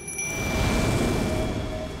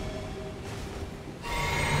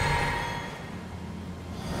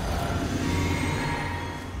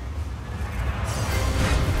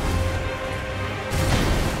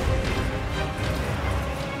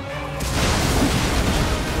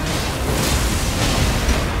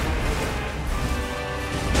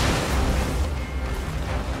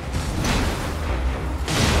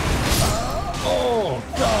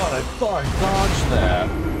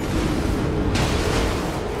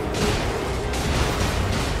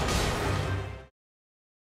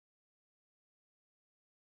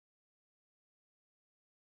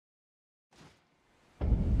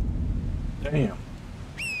 Damn.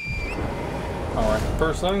 Alright,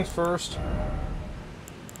 first things first.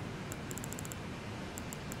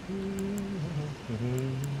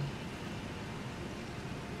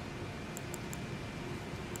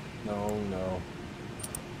 No.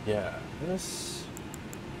 Yeah, this...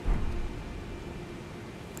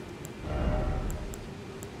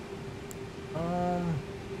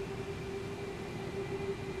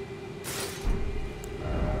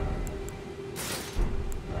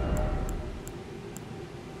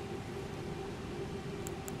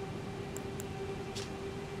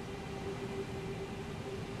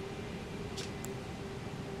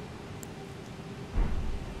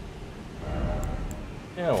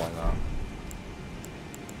 Yeah, why not?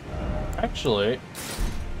 Actually...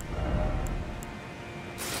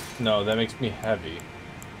 No, that makes me heavy.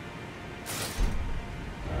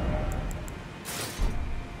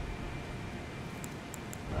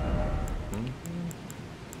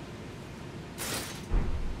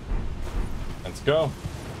 Let's go.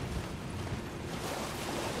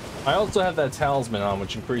 I also have that talisman on,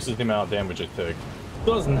 which increases the amount of damage I take.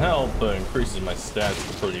 Doesn't help, but increases my stats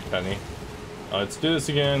a pretty penny. Let's do this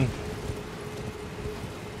again.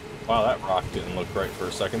 Wow, that rock didn't look right for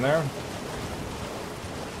a second there.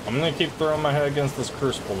 I'm gonna keep throwing my head against this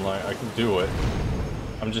Crucible Knight. I can do it.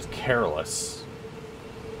 I'm just careless.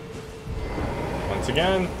 Once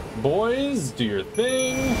again, boys, do your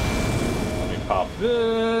thing. Let me pop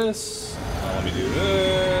this. Let me do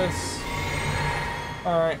this.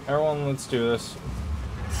 Alright, everyone, let's do this.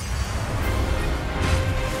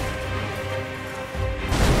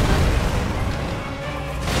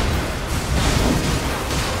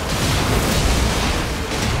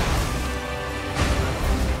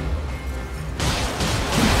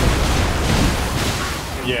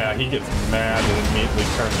 Yeah, he gets mad and immediately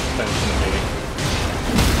turns his attention to me.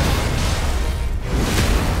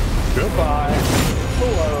 Goodbye.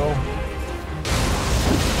 Hello.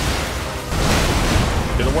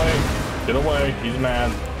 Get away. Get away. He's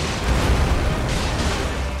mad.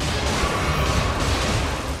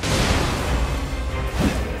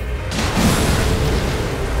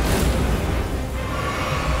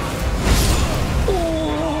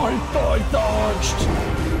 I dodged!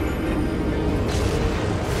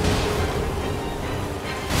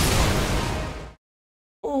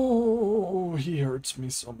 Oh, he hurts me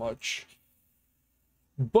so much.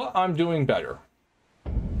 But I'm doing better.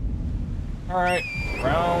 Alright,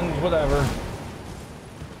 round whatever.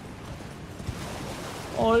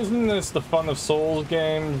 Oh, isn't this the fun of Souls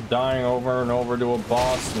games? Dying over and over to a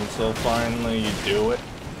boss until finally you do it.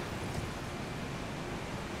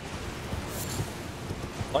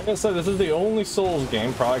 Like I said, this is the only Souls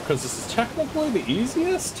game, probably because this is technically the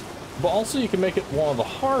easiest, but also you can make it one of the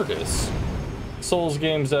hardest Souls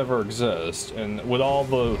games ever exist. And with all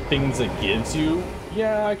the things it gives you,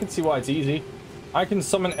 yeah, I can see why it's easy. I can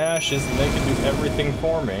summon ashes and they can do everything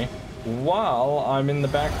for me while I'm in the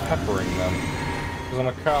back peppering them. Because I'm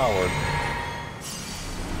a coward.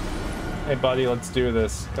 Hey buddy, let's do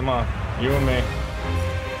this. Come on, you and me.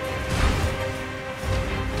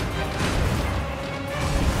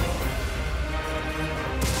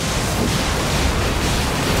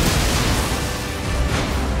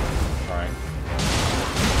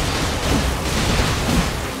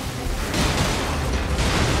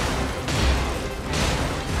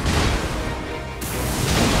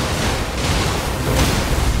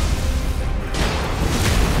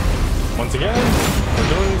 Once again, we're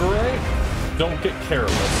doing great. Don't get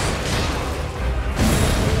careless.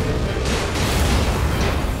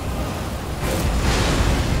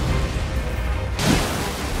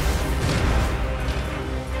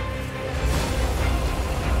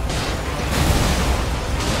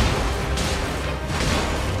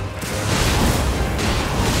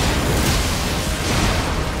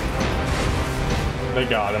 They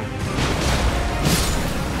got him.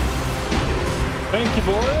 Thank you,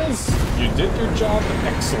 boys. You did your job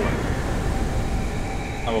excellent.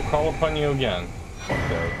 I will call upon you again.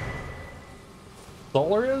 Okay.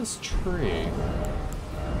 Solaria's tree.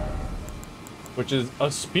 Which is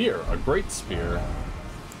a spear, a great spear.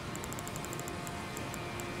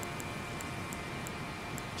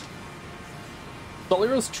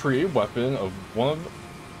 Solaria's tree, weapon of one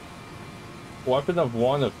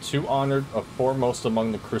of two honored of foremost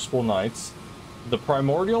among the Crucible Knights. The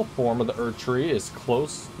primordial form of the Erdtree is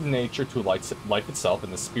close in nature to life itself,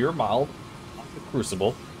 and the spear mild of the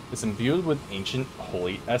Crucible is imbued with ancient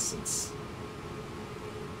holy essence.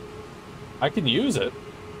 I can use it.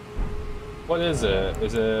 What is it?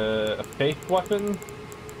 Is it a faith weapon?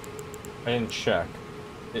 I didn't check.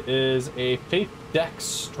 It is a faith dex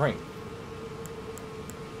strength.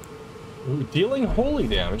 Ooh, dealing holy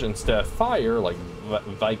damage instead of fire, like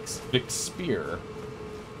Vic's spear.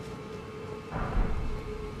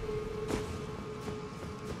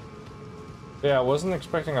 Yeah, I wasn't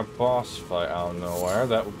expecting a boss fight out of nowhere.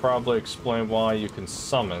 That would probably explain why you can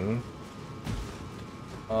summon.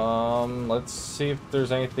 Let's see if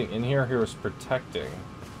there's anything in here. Here's protecting.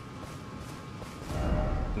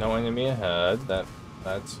 No enemy ahead.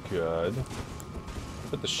 That's good.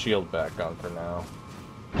 Put the shield back on for now.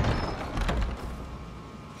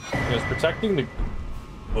 It's protecting the...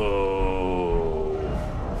 Oh.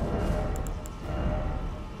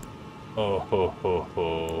 Oh ho ho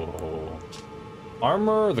ho.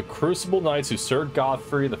 Armor of the Crucible Knights who served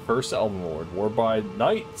Godfrey, the first Elden Lord, wore by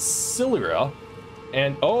Knight Cilira,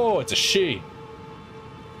 and oh, it's a she.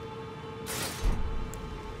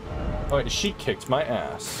 Oh, wait, she kicked my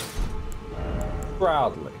ass.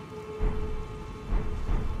 Proudly.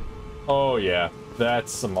 Oh yeah,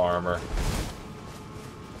 that's some armor.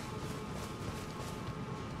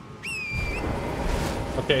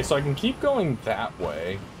 Okay, so I can keep going that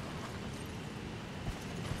way.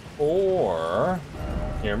 Or,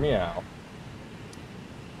 hear me out.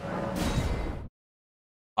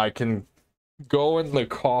 I can go in the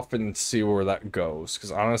coffin and see where that goes,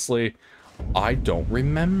 because honestly, I don't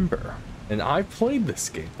remember. And I played this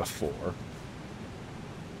game before.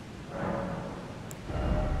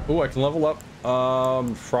 Oh, I can level up.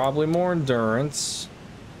 Probably more endurance.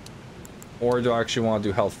 Or do I actually want to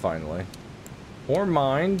do health finally? Or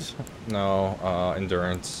mind? No,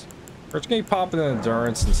 endurance. We're just gonna pop in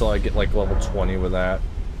endurance until I get like level 20 with that.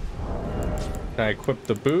 Can I equip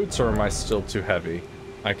the boots, or am I still too heavy?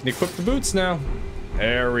 I can equip the boots now.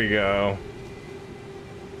 There we go.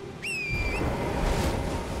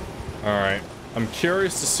 Alright. I'm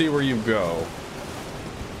curious to see where you go.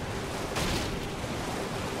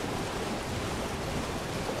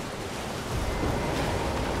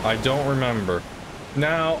 I don't remember.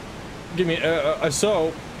 Now, give me...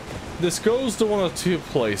 so, this goes to one of two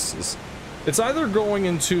places. It's either going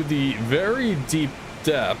into the very deep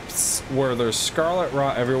depths where there's scarlet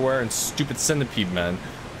rot everywhere and stupid centipede men,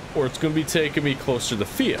 or it's going to be taking me closer to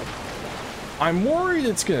Thea. I'm worried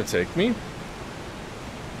it's gonna take me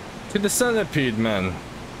to the centipede men.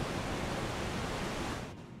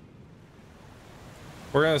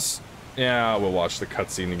 We're gonna, yeah, we'll watch the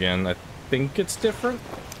cutscene again. I think it's different.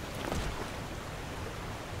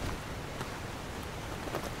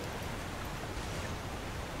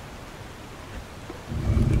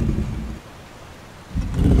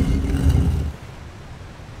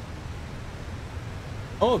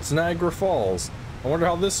 Oh, it's Niagara Falls. I wonder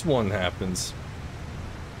how this one happens.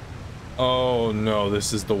 Oh no,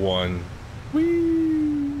 this is the one.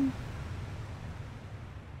 Whee!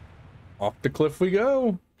 Off the cliff we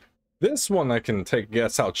go. This one I can take a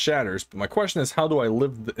guess how it shatters, but my question is, how do I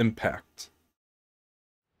live the impact?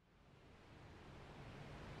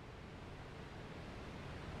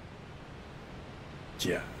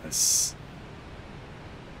 Yes.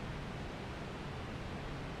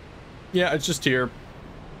 Yeah, it's just here.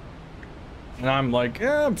 And I'm like,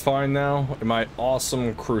 yeah, I'm fine now. In my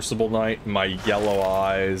awesome Crucible Knight, my yellow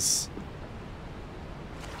eyes.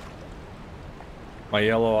 My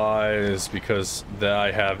yellow eyes, because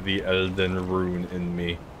I have the Elden rune in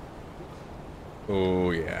me.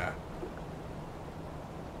 Oh, yeah.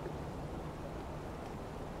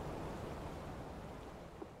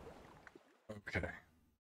 Okay.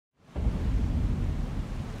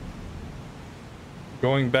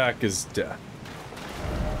 Going back is death.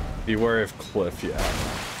 Be wary of cliff, yeah.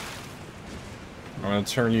 I'm gonna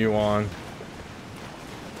turn you on.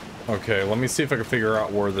 Okay, let me see if I can figure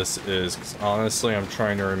out where this is, because honestly, I'm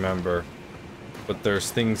trying to remember. But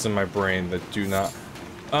there's things in my brain that do not...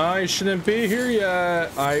 I shouldn't be here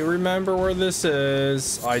yet. I remember where this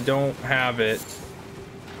is. I don't have it.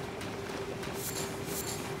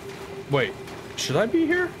 Wait, should I be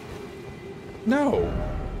here? No.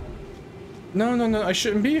 No, I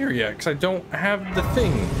shouldn't be here yet, because I don't have the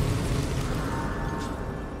thing.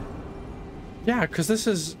 Yeah, because this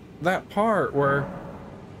is that part where...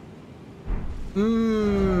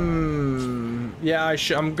 Yeah,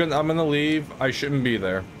 I'm gonna leave. I shouldn't be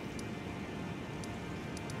there.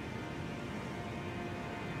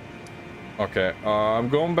 Okay, I'm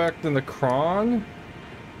going back to the Necron.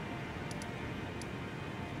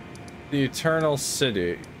 The Eternal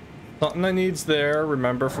City. Something that needs there,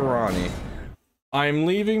 remember Ferrani. I'm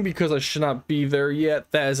leaving because I should not be there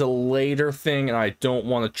yet. That is a later thing, and I don't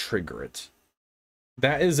want to trigger it.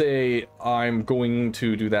 That is a... I'm going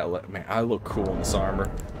to do that... Man, I look cool in this armor.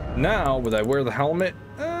 Now, would I wear the helmet?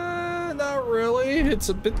 Not really. It's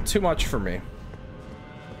a bit too much for me.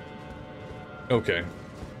 Okay.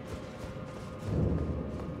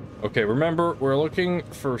 Okay, remember, we're looking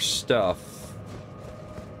for stuff.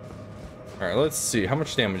 Alright, let's see. How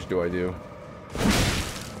much damage do I do?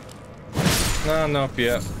 Nope,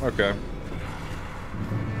 yeah. Okay.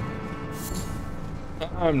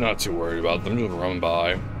 I'm not too worried about them, just run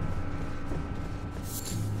by.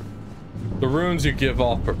 The runes you give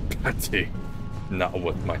off are petty. Not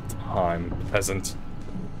with my time, peasant.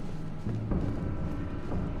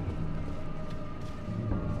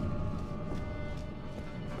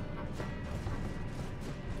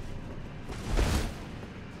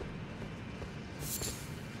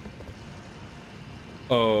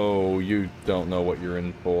 Oh, you don't know what you're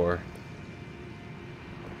in for.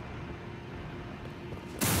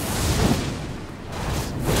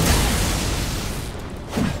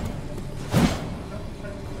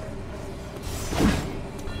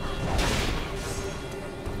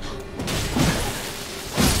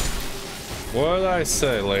 What did I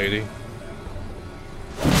say, lady?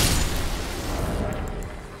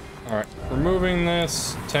 Alright, removing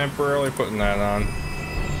this, temporarily putting that on.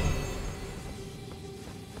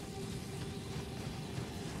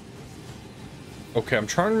 Okay, I'm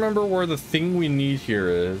trying to remember where the thing we need here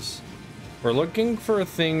is. We're looking for a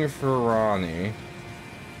thing for Ronnie,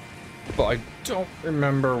 but I don't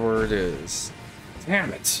remember where it is.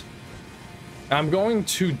 Damn it. I'm going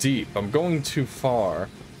too deep. I'm going too far.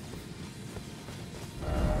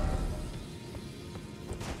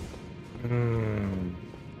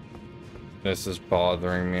 This is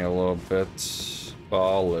bothering me a little bit, but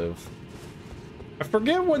I'll live. I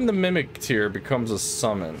forget when the mimic tier becomes a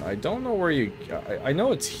summon. I don't know where you... I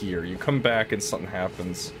know it's here. You come back and something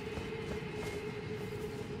happens.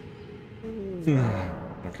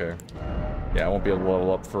 Okay. Yeah, I won't be able to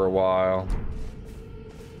level up for a while.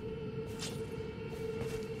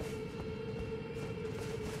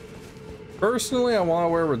 Personally, I want to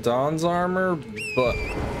wear Radahn's armor, but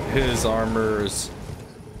his armor is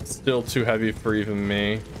still too heavy for even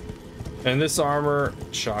me. And this armor,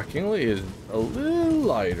 shockingly, is a little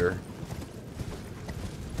lighter.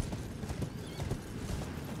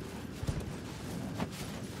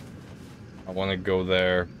 I want to go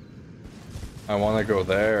there. I want to go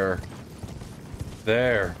there.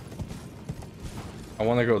 There. I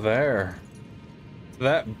want to go there.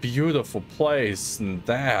 That beautiful place and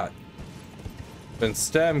that. But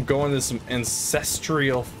instead, I'm going to some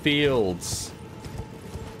ancestral fields.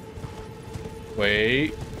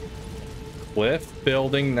 Wait. Cliff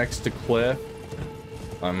building next to cliff.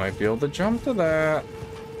 I might be able to jump to that.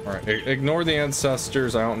 Alright, ignore the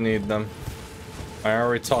ancestors. I don't need them. I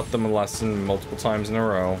already taught them a lesson multiple times in a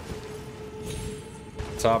row.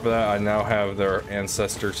 On top of that, I now have their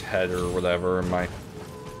ancestor's head or whatever in my...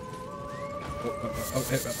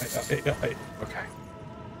 Okay.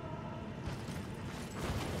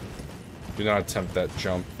 Do not attempt that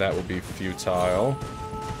jump. That will be futile.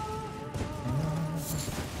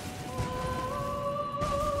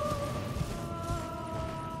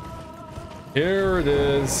 Here it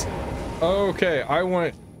is. Okay, I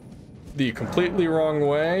went the completely wrong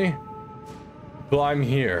way, but I'm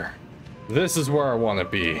here. This is where I want to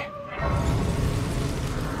be.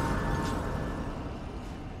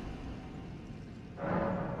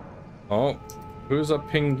 Oh, who's up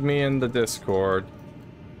pinged me in the Discord?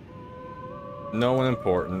 No one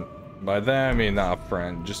important. By that I mean not a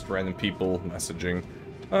friend, just random people messaging.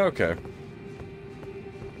 Okay.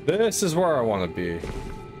 This is where I want to be.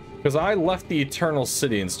 Because I left the Eternal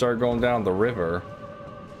City and started going down the river.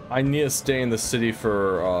 I need to stay in the city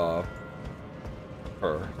for,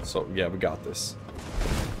 her. So, yeah, we got this.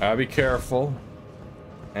 Gotta be careful.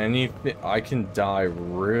 Anything... I can die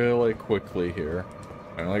really quickly here.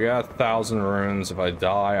 I only got 1,000 runes. If I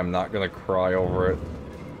die, I'm not gonna cry over it.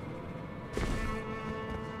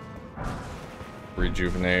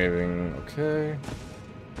 Rejuvenating. Okay.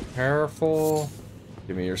 Careful.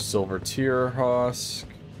 Give me your silver tear husk.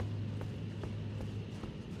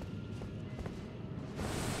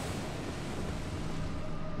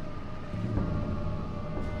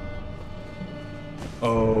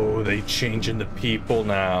 Oh, they changing the people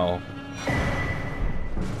now.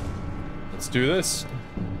 Let's do this.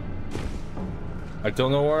 I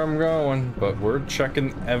don't know where I'm going, but we're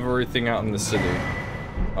checking everything out in the city.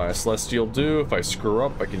 Alright, Celestial Dew. If I screw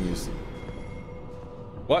up, I can use it.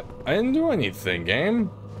 What? I didn't do anything, game.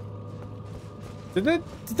 Did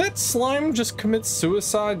that slime just commit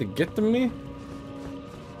suicide to get to me?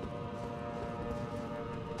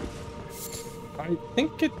 I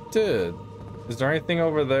think it did. Is there anything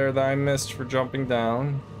over there that I missed for jumping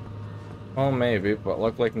down? Well, maybe, but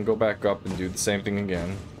luckily I can go back up and do the same thing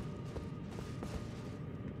again.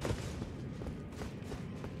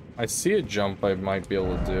 I see a jump I might be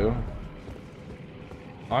able to do.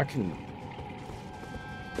 I can...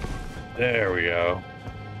 There we go.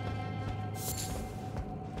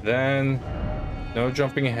 Then, no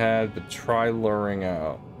jumping ahead, but try luring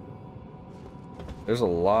out. There's a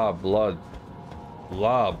lot of blood. A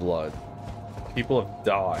lot of blood. People have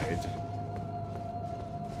died.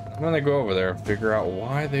 I'm gonna go over there and figure out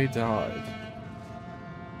why they died.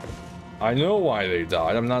 I know why they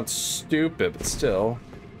died. I'm not stupid, but still.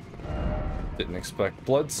 Didn't expect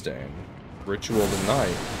bloodstain. Ritual of the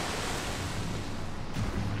night.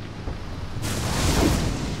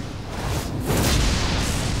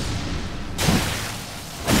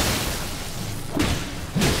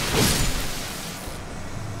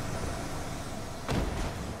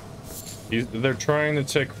 They're trying to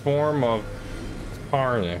take form of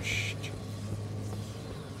tarnished.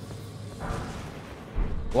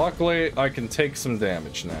 Luckily, I can take some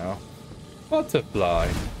damage now. Butterfly.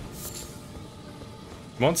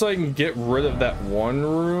 Once I can get rid of that one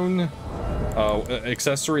rune,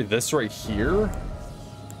 accessory, this right here,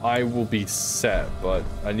 I will be set, but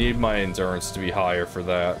I need my endurance to be higher for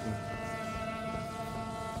that.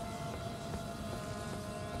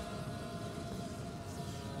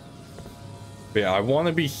 But yeah, I want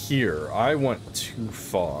to be here. I went too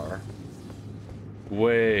far.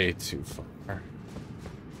 Way too far.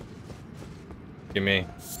 Gimme.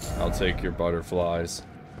 I'll take your butterflies.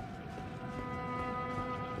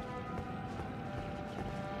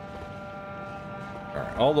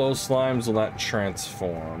 Alright, all those slimes will not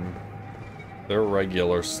transform. They're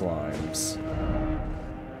regular slimes.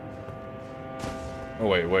 Oh,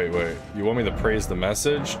 wait. You want me to praise the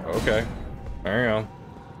message? Okay. There you go.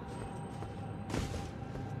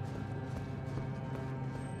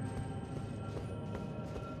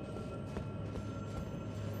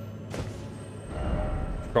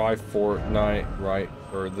 Try Fortnite, right,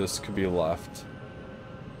 or this could be left.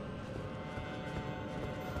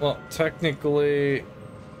 Well, technically,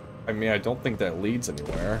 I mean, I don't think that leads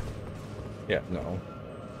anywhere. Yeah, no.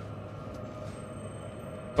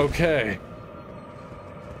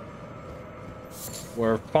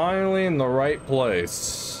 We're finally in the right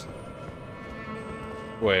place.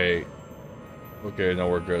 Wait. Okay, no,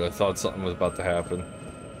 we're good. I thought something was about to happen.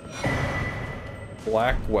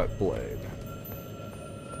 Black wet blade.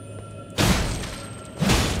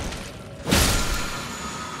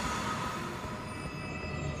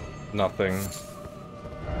 Nothing.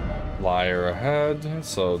 Liar ahead,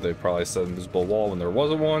 so they probably said invisible wall when there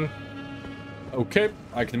wasn't one. Okay,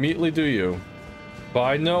 I can immediately do you. But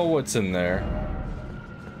I know what's in there.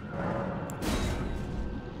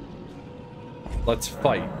 Let's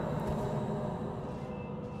fight.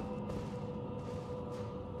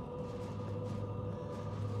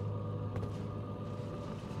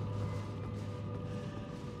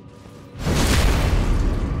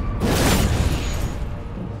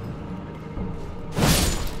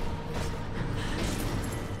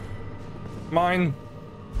 Mine.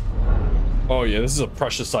 Oh yeah, this is a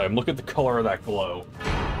precious item. Look at the color of that glow.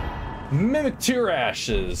 Mimic tear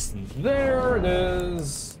ashes. There it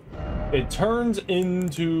is. It turns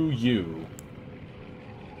into you.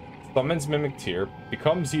 Summons mimic tear,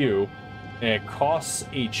 becomes you, and it costs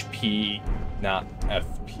HP, not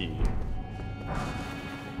FP.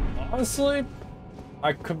 Honestly,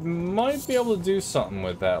 I might be able to do something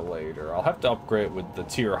with that later. I'll have to upgrade it with the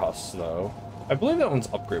tear husk though. I believe that one's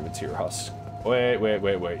upgrade with tear husk. Wait.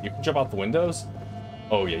 You can jump out the windows?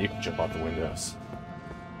 Oh yeah, you can jump out the windows.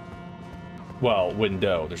 Well,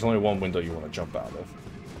 window. There's only one window you want to jump out of.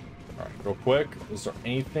 Alright, real quick. Is there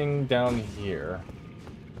anything down here?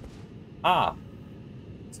 Ah.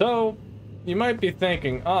 So, you might be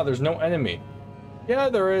thinking, there's no enemy. Yeah,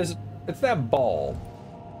 there is. It's that ball.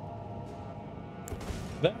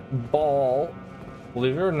 That ball,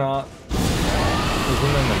 believe it or not, is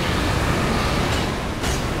an enemy.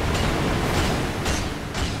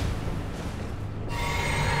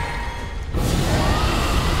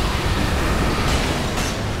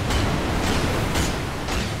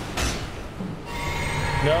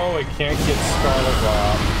 No, it can't get Scarlet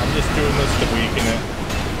Rob. I'm just doing this to weaken it.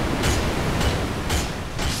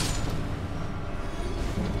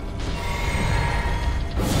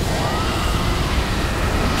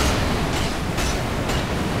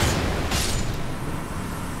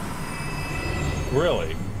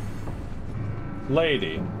 Really?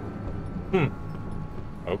 Lady.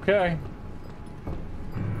 Okay.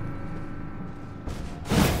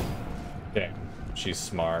 Damn, she's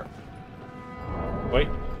smart. Wait,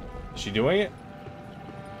 is she doing it?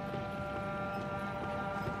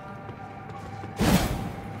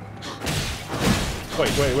 Wait.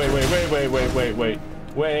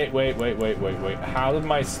 How did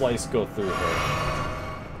my slice go through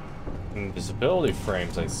her? Invisibility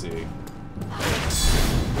frames, I see.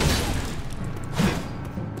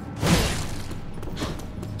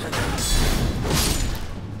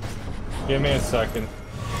 Give me a second.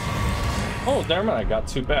 Oh, never mind, I got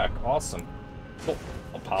two back. Awesome. Cool.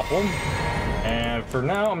 I'll pop one. And for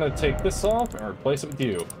now, I'm going to take this off and replace it with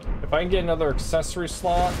you. If I can get another accessory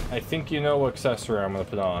slot, I think you know what accessory I'm going to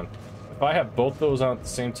put on. If I have both those on at the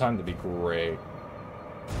same time, that'd be great.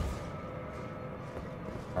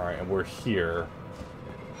 Alright, and we're here.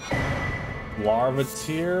 Larva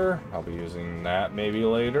tier. I'll be using that maybe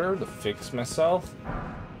later to fix myself.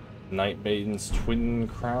 Night Maiden's Twin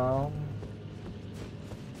Crown.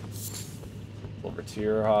 Silver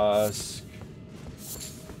tier husk.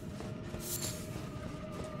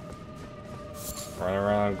 Run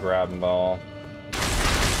around, grabbing ball.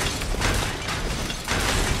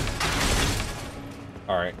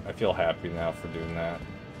 Alright, I feel happy now for doing that.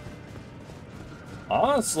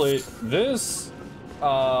 Honestly, this,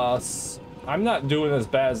 I'm not doing as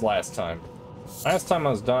bad as last time. Last time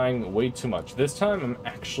I was dying way too much. This time I'm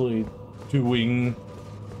actually doing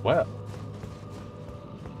well.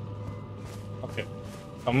 Okay,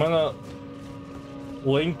 I'm gonna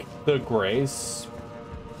link the grace,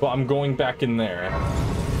 but I'm going back in there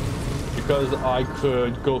because I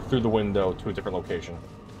could go through the window to a different location.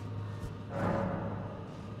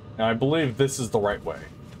 And I believe this is the right way.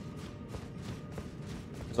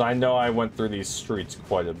 Because I know I went through these streets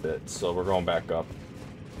quite a bit, so we're going back up.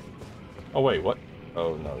 Oh wait, what?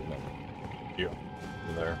 Oh no. You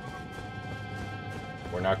there.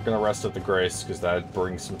 We're not gonna rest at the grace because that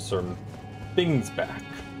brings some certain things back.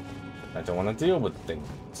 I don't want to deal with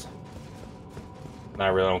things. And I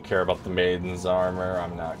really don't care about the Maiden's armor.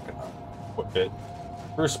 I'm not gonna equip it.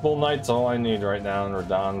 Crucible Knight's all I need right now, and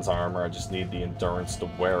Radahn's armor. I just need the endurance to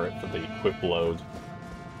wear it for the equip load.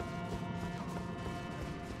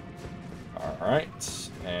 Alright,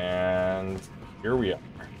 and here we are.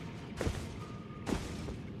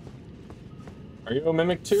 Are you a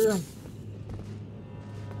mimic tier?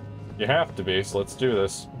 You have to be, so let's do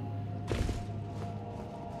this.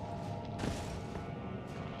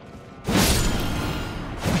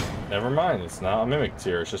 Never mind, it's not a mimic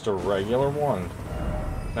tier, it's just a regular one.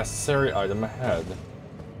 Necessary item ahead.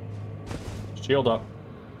 Shield up.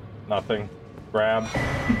 Nothing. Grab.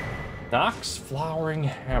 Nox flowering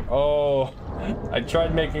hammer. Oh, I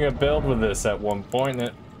tried making a build with this at one point and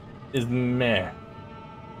it is meh.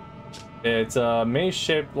 It's a maze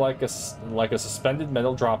shaped like a suspended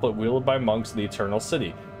metal droplet wielded by monks in the Eternal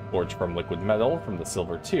City. Forged from liquid metal from the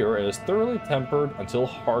silver tier, it is thoroughly tempered until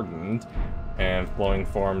hardened, and flowing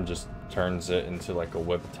form just turns it into like a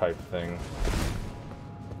whip type thing.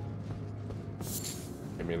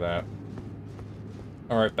 Give me that.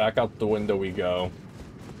 Alright, back out the window we go.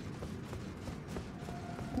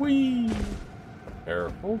 Whee!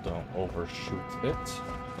 Careful, don't overshoot it.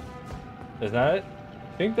 Is that it?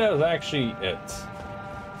 I think that was actually it.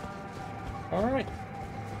 Alright.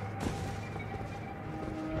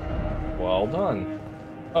 Well done.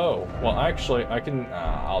 Oh, well actually, I can...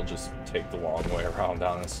 I'll just take the long way around,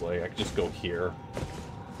 honestly. I can just go here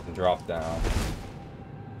and drop down.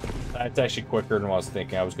 That's actually quicker than what I was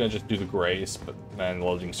thinking. I was going to just do the grace, but then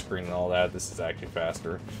loading screen and all that, this is actually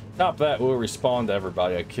faster. Top of that will respawn to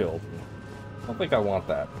everybody I killed. I don't think I want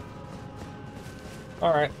that.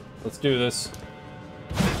 Alright, let's do this.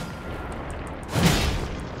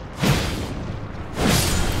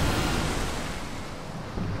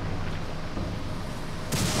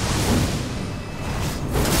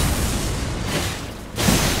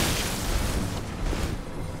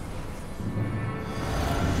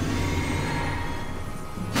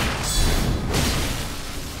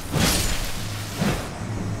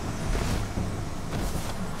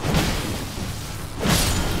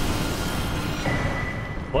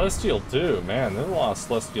 Celestial Dew, man, there's a lot of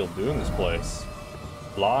Celestial Dew in this place.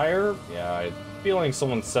 Liar? Yeah, I had a feeling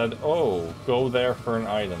someone said, oh, go there for an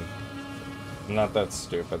item. I'm not that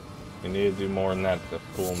stupid. You need to do more than that to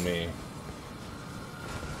fool me.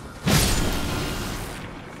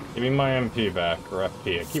 Give me my MP back, or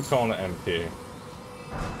FP. I keep calling it MP.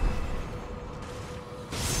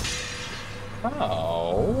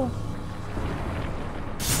 Oh.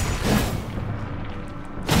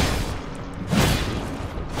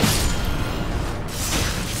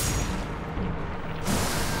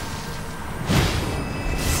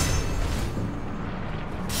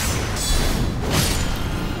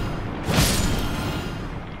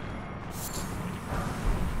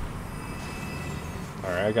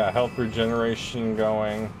 I got health regeneration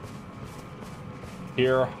going.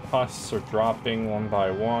 Here, husks are dropping one by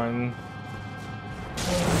one.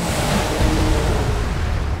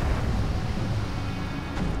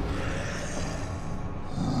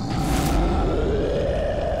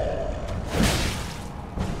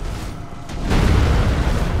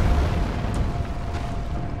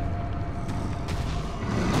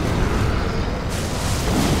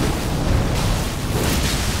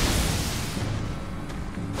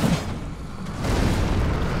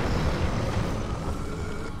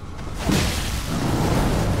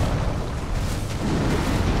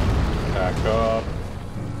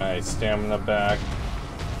 Stamina back.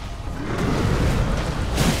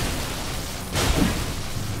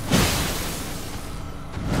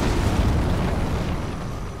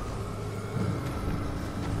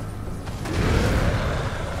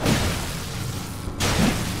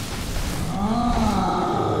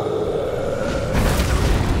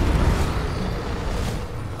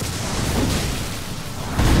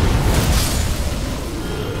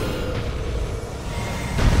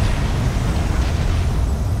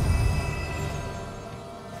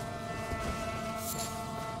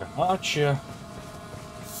 Gotcha.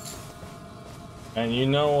 And you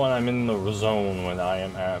know when I'm in the zone when I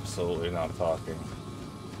am absolutely not talking.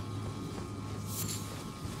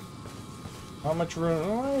 How much room?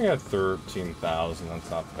 Oh, I got 13,000. That's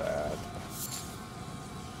not bad.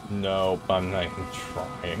 Nope, I'm not even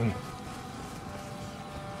trying.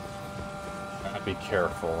 Gotta be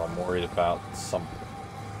careful. I'm worried about something.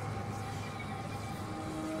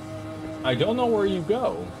 I don't know where you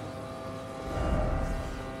go.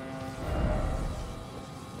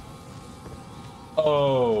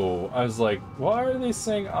 Oh, I was like, why are they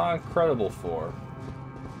saying incredible for?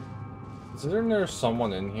 Isn't there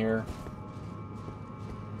someone in here?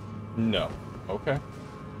 No. Okay.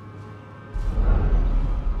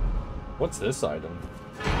 What's this item?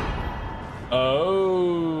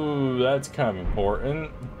 Oh, that's kind of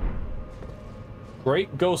important.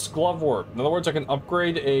 Great Ghost Glove Work. In other words, I can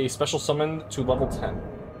upgrade a special summon to level 10.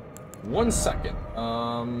 1 second.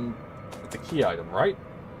 It's a key item, right?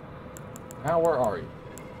 Now, where are you?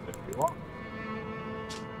 If you are.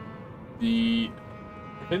 The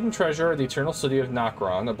hidden treasure, the eternal city of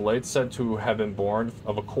Nokron, a blade said to have been born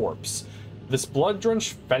of a corpse. This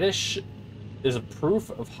blood-drenched fetish is a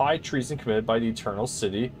proof of high treason committed by the eternal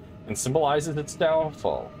city and symbolizes its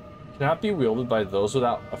downfall. It cannot be wielded by those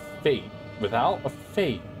without a fate, but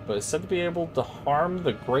is said to be able to harm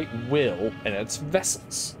the great will and its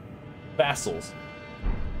vassals.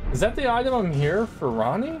 Is that the item I'm here for,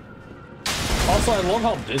 Ronnie? Also, I love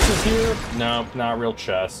how this is here. No, not a real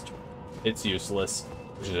chest. It's useless,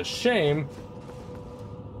 which is a shame.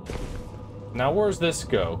 Now, where's this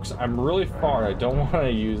go? Because I'm really far. I don't want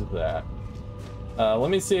to use that.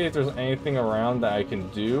 Let me see if there's anything around that I can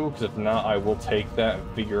do, because if not, I will take that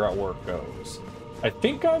and figure out where it goes. I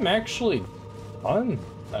think I'm actually done.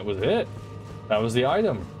 That was it. That was the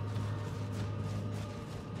item.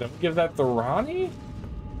 Don't give that to Ronnie?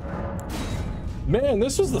 Man,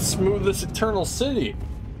 this was the smoothest Eternal City.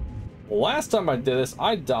 Last time I did this,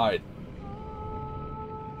 I died.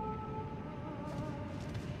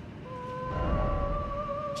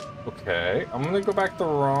 Okay, I'm gonna go back to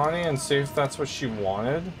Ronnie and see if that's what she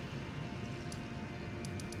wanted.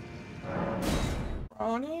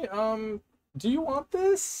 Ronnie, do you want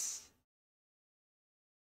this?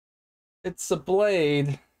 It's a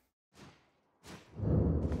blade.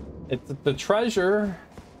 It's the treasure.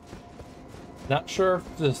 Not sure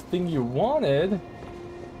if this thing you wanted.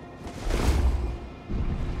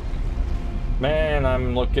 Man,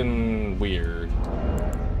 I'm looking weird.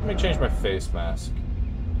 Let me change my face mask.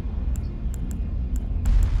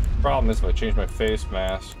 Problem is, if I change my face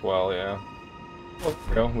mask, well, yeah. There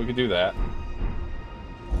we go, we could do that.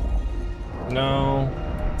 No.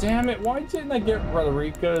 Damn it, why didn't I get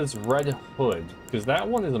Roderica's red hood? Because that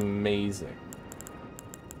one is amazing.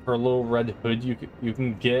 Her little red hood you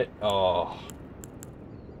can get. Oh.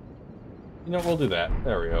 You know, we'll do that.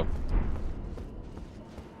 There we go.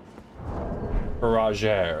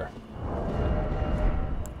 Roger.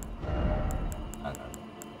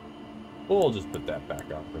 We'll just put that back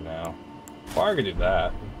on for now. Or I could do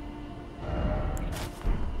that.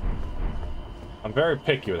 I'm very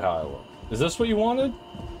picky with how I look. Is this what you wanted?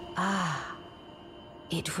 Ah,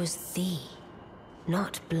 it was thee,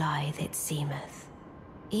 not blithe it seemeth.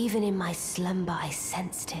 Even in my slumber I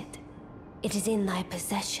sensed it. It is in thy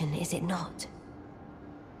possession, is it not?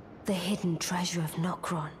 The hidden treasure of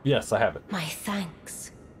Nokron. Yes, I have it. My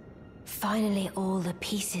thanks. Finally all the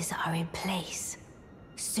pieces are in place.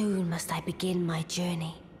 Soon must I begin my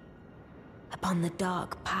journey. Upon the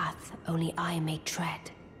dark path only I may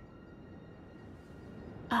tread.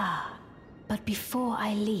 Ah, but before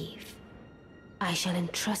I leave, I shall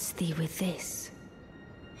entrust thee with this.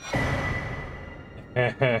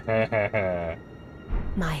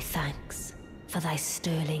 My thanks for thy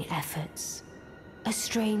sterling efforts. A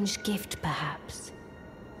strange gift, perhaps.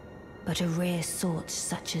 But a rare sort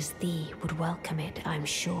such as thee would welcome it, I'm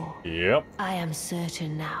sure. Yep. I am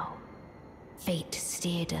certain now. Fate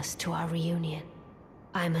steered us to our reunion.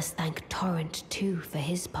 I must thank Torrent, too, for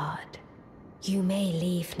his part. You may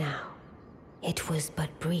leave now. It was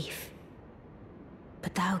but brief.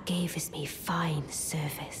 But thou gavest me fine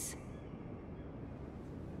service.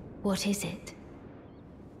 What is it?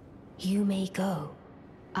 You may go.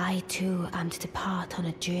 I too am to depart on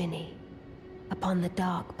a journey. Upon the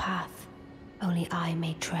dark path, only I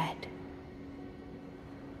may tread.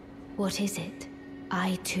 What is it?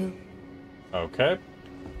 I too... Okay.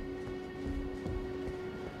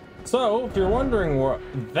 So, if you're wondering what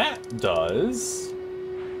that does...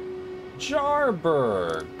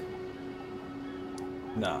 Jarberg!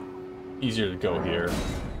 Nah. Easier to go here.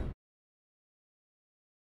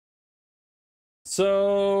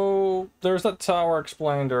 So, there's that tower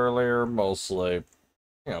explained earlier, mostly,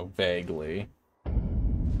 you know, vaguely.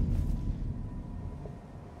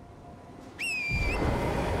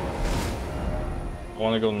 I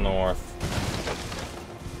want to go north.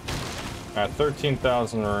 At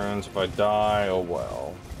 13,000 runes, if I die, oh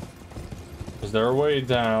well. Is there a way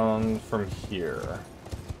down from here?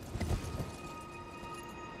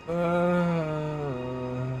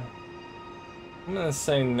 I'm gonna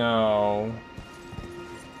say no.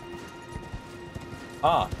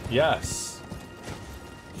 Ah, yes.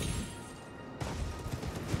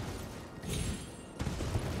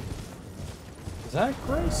 Is that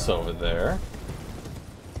Grace over there?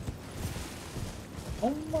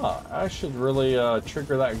 Oh my, I should really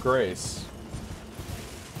trigger that Grace.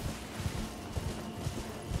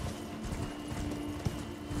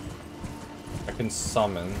 I can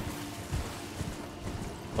summon.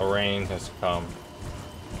 The rain has come.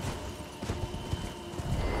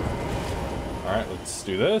 Alright, let's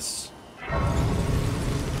do this.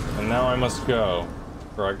 And now I must go.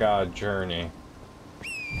 Or I gotta journey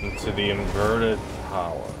into the inverted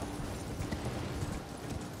tower.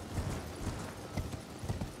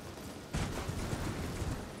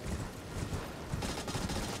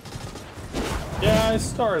 Yeah, I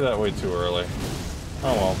started that way too early.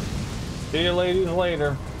 Oh well. See you ladies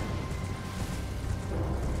later.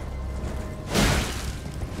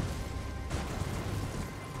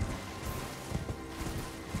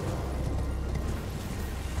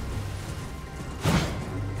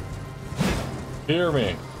 Fear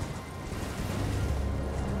me.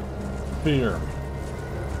 Fear me.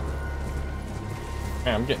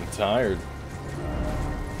 Man, I'm getting tired.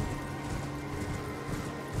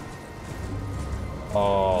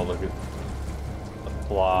 Oh, look at the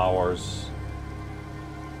flowers.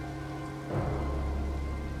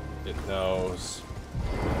 It knows.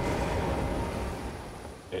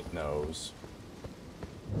 It knows.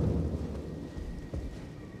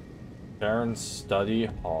 Sharon's study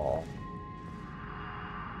hall.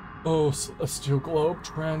 Oh, celestial globe,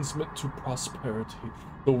 transmit to prosperity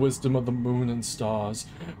the wisdom of the moon and stars,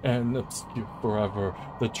 and obscure forever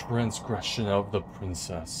the transgression of the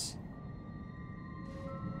princess.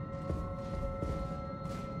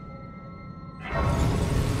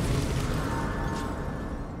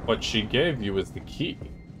 What she gave you is the key.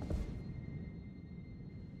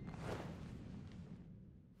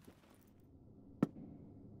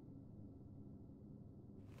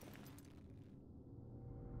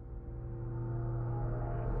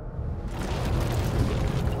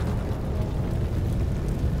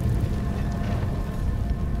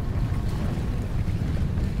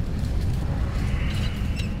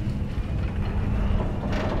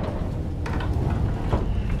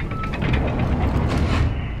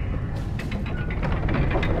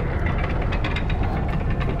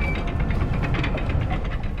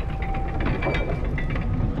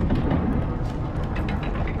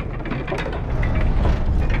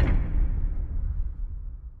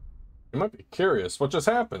 Might be curious what just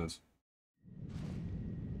happened.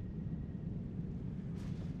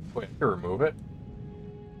 Wait, I can remove it.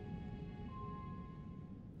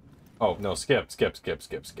 Oh no, skip. Put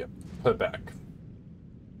it back.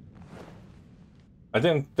 I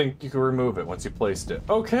didn't think you could remove it once you placed it.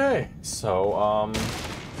 Okay, so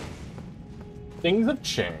things have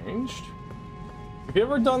changed. Have you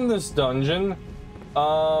ever done this dungeon?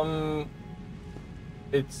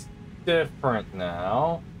 It's different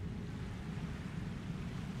now.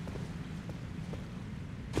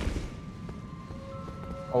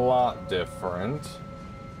 A lot different.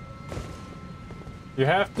 You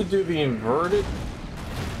have to do the inverted.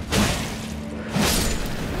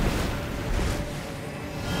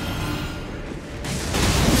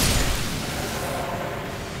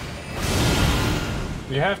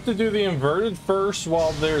 You have to do the inverted first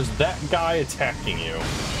while there's that guy attacking you.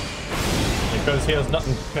 Because he has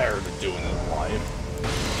nothing better to do in his life.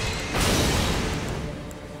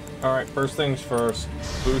 Alright, first things first.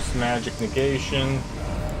 Boost magic negation.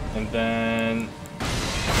 And then...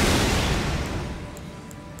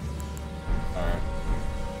 Alright.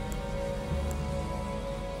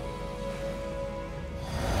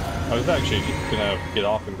 I was actually gonna get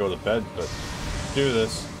off and go to bed, but do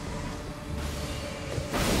this.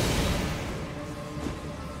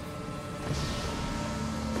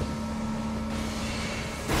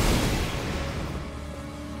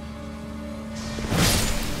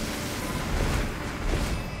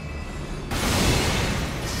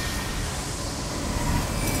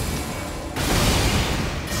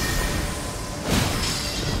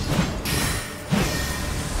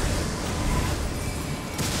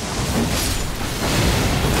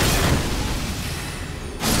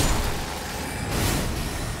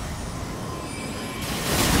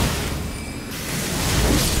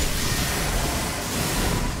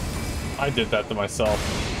 I did that to myself.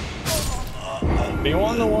 Do you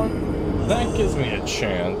want the one? That gives me a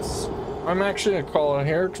chance. I'm actually gonna call it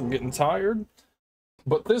here because I'm getting tired.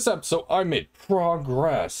 But this episode, I made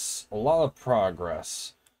progress. A lot of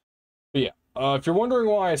progress. But yeah, if you're wondering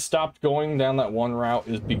why I stopped going down that one route,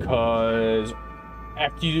 is because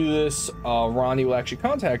after you do this, Ronnie will actually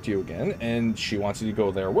contact you again, and she wants you to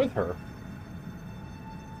go there with her.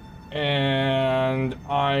 And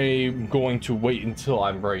I'm going to wait until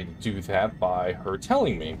I'm ready to do that by her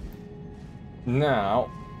telling me. Now,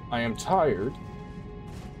 I am tired.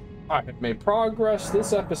 I have made progress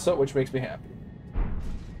this episode, which makes me happy.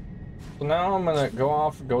 So now I'm gonna go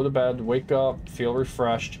off, go to bed, wake up, feel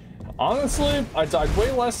refreshed. Honestly, I died way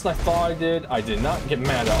less than I thought I did. I did not get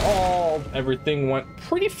mad at all. Everything went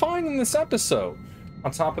pretty fine in this episode.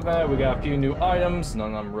 On top of that, we got a few new items,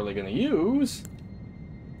 none I'm really gonna use.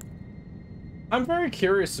 I'm very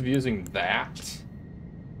curious of using that.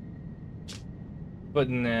 But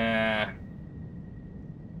nah.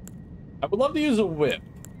 I would love to use a whip,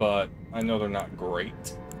 but I know they're not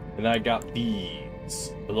great. And I got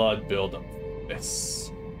these. Blood buildup.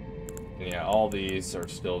 This. And yeah, all these are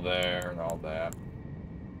still there and all that.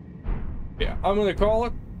 Yeah, I'm gonna call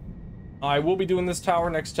it. I will be doing this tower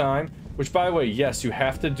next time. Which, by the way, yes, you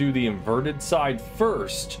have to do the inverted side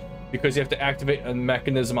first. Because you have to activate a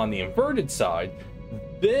mechanism on the inverted side.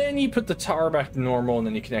 Then you put the tower back to normal, and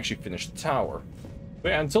then you can actually finish the tower. But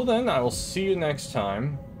yeah, until then, I will see you next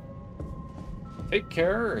time. Take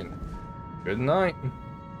care, and good night.